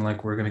it's looking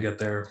like we're going to get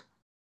there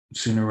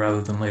sooner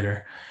rather than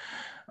later.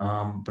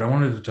 But I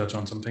wanted to touch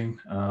on something.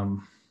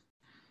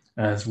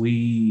 As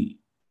we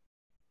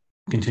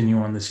continue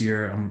on this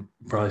year, I'm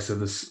probably said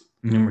this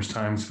numerous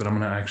times, but I'm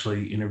going to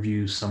actually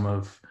interview some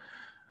of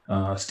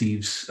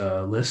Steve's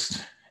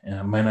list. And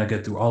I might not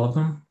get through all of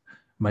them,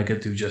 might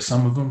get through just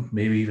some of them,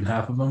 maybe even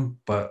half of them,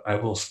 but I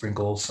will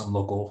sprinkle some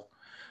local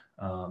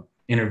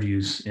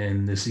interviews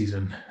in this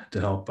season to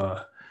help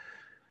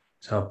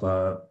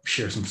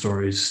share some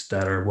stories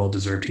that are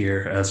well-deserved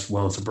here as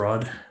well as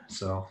abroad.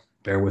 So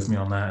bear with me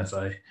on that as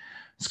I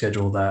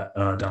schedule that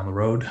down the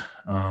road.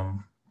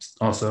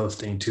 Also,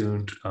 staying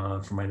tuned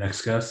for my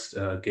next guest,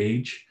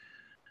 Gage,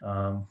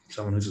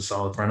 someone who's a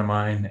solid friend of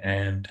mine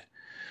and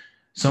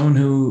someone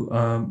who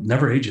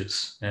never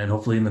ages. And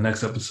hopefully in the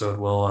next episode,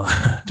 we'll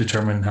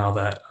determine how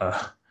that,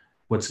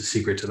 what's the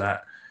secret to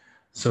that.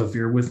 So if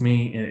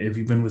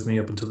you've been with me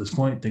up until this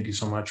point, thank you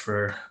so much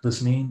for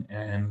listening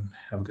and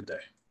have a good day.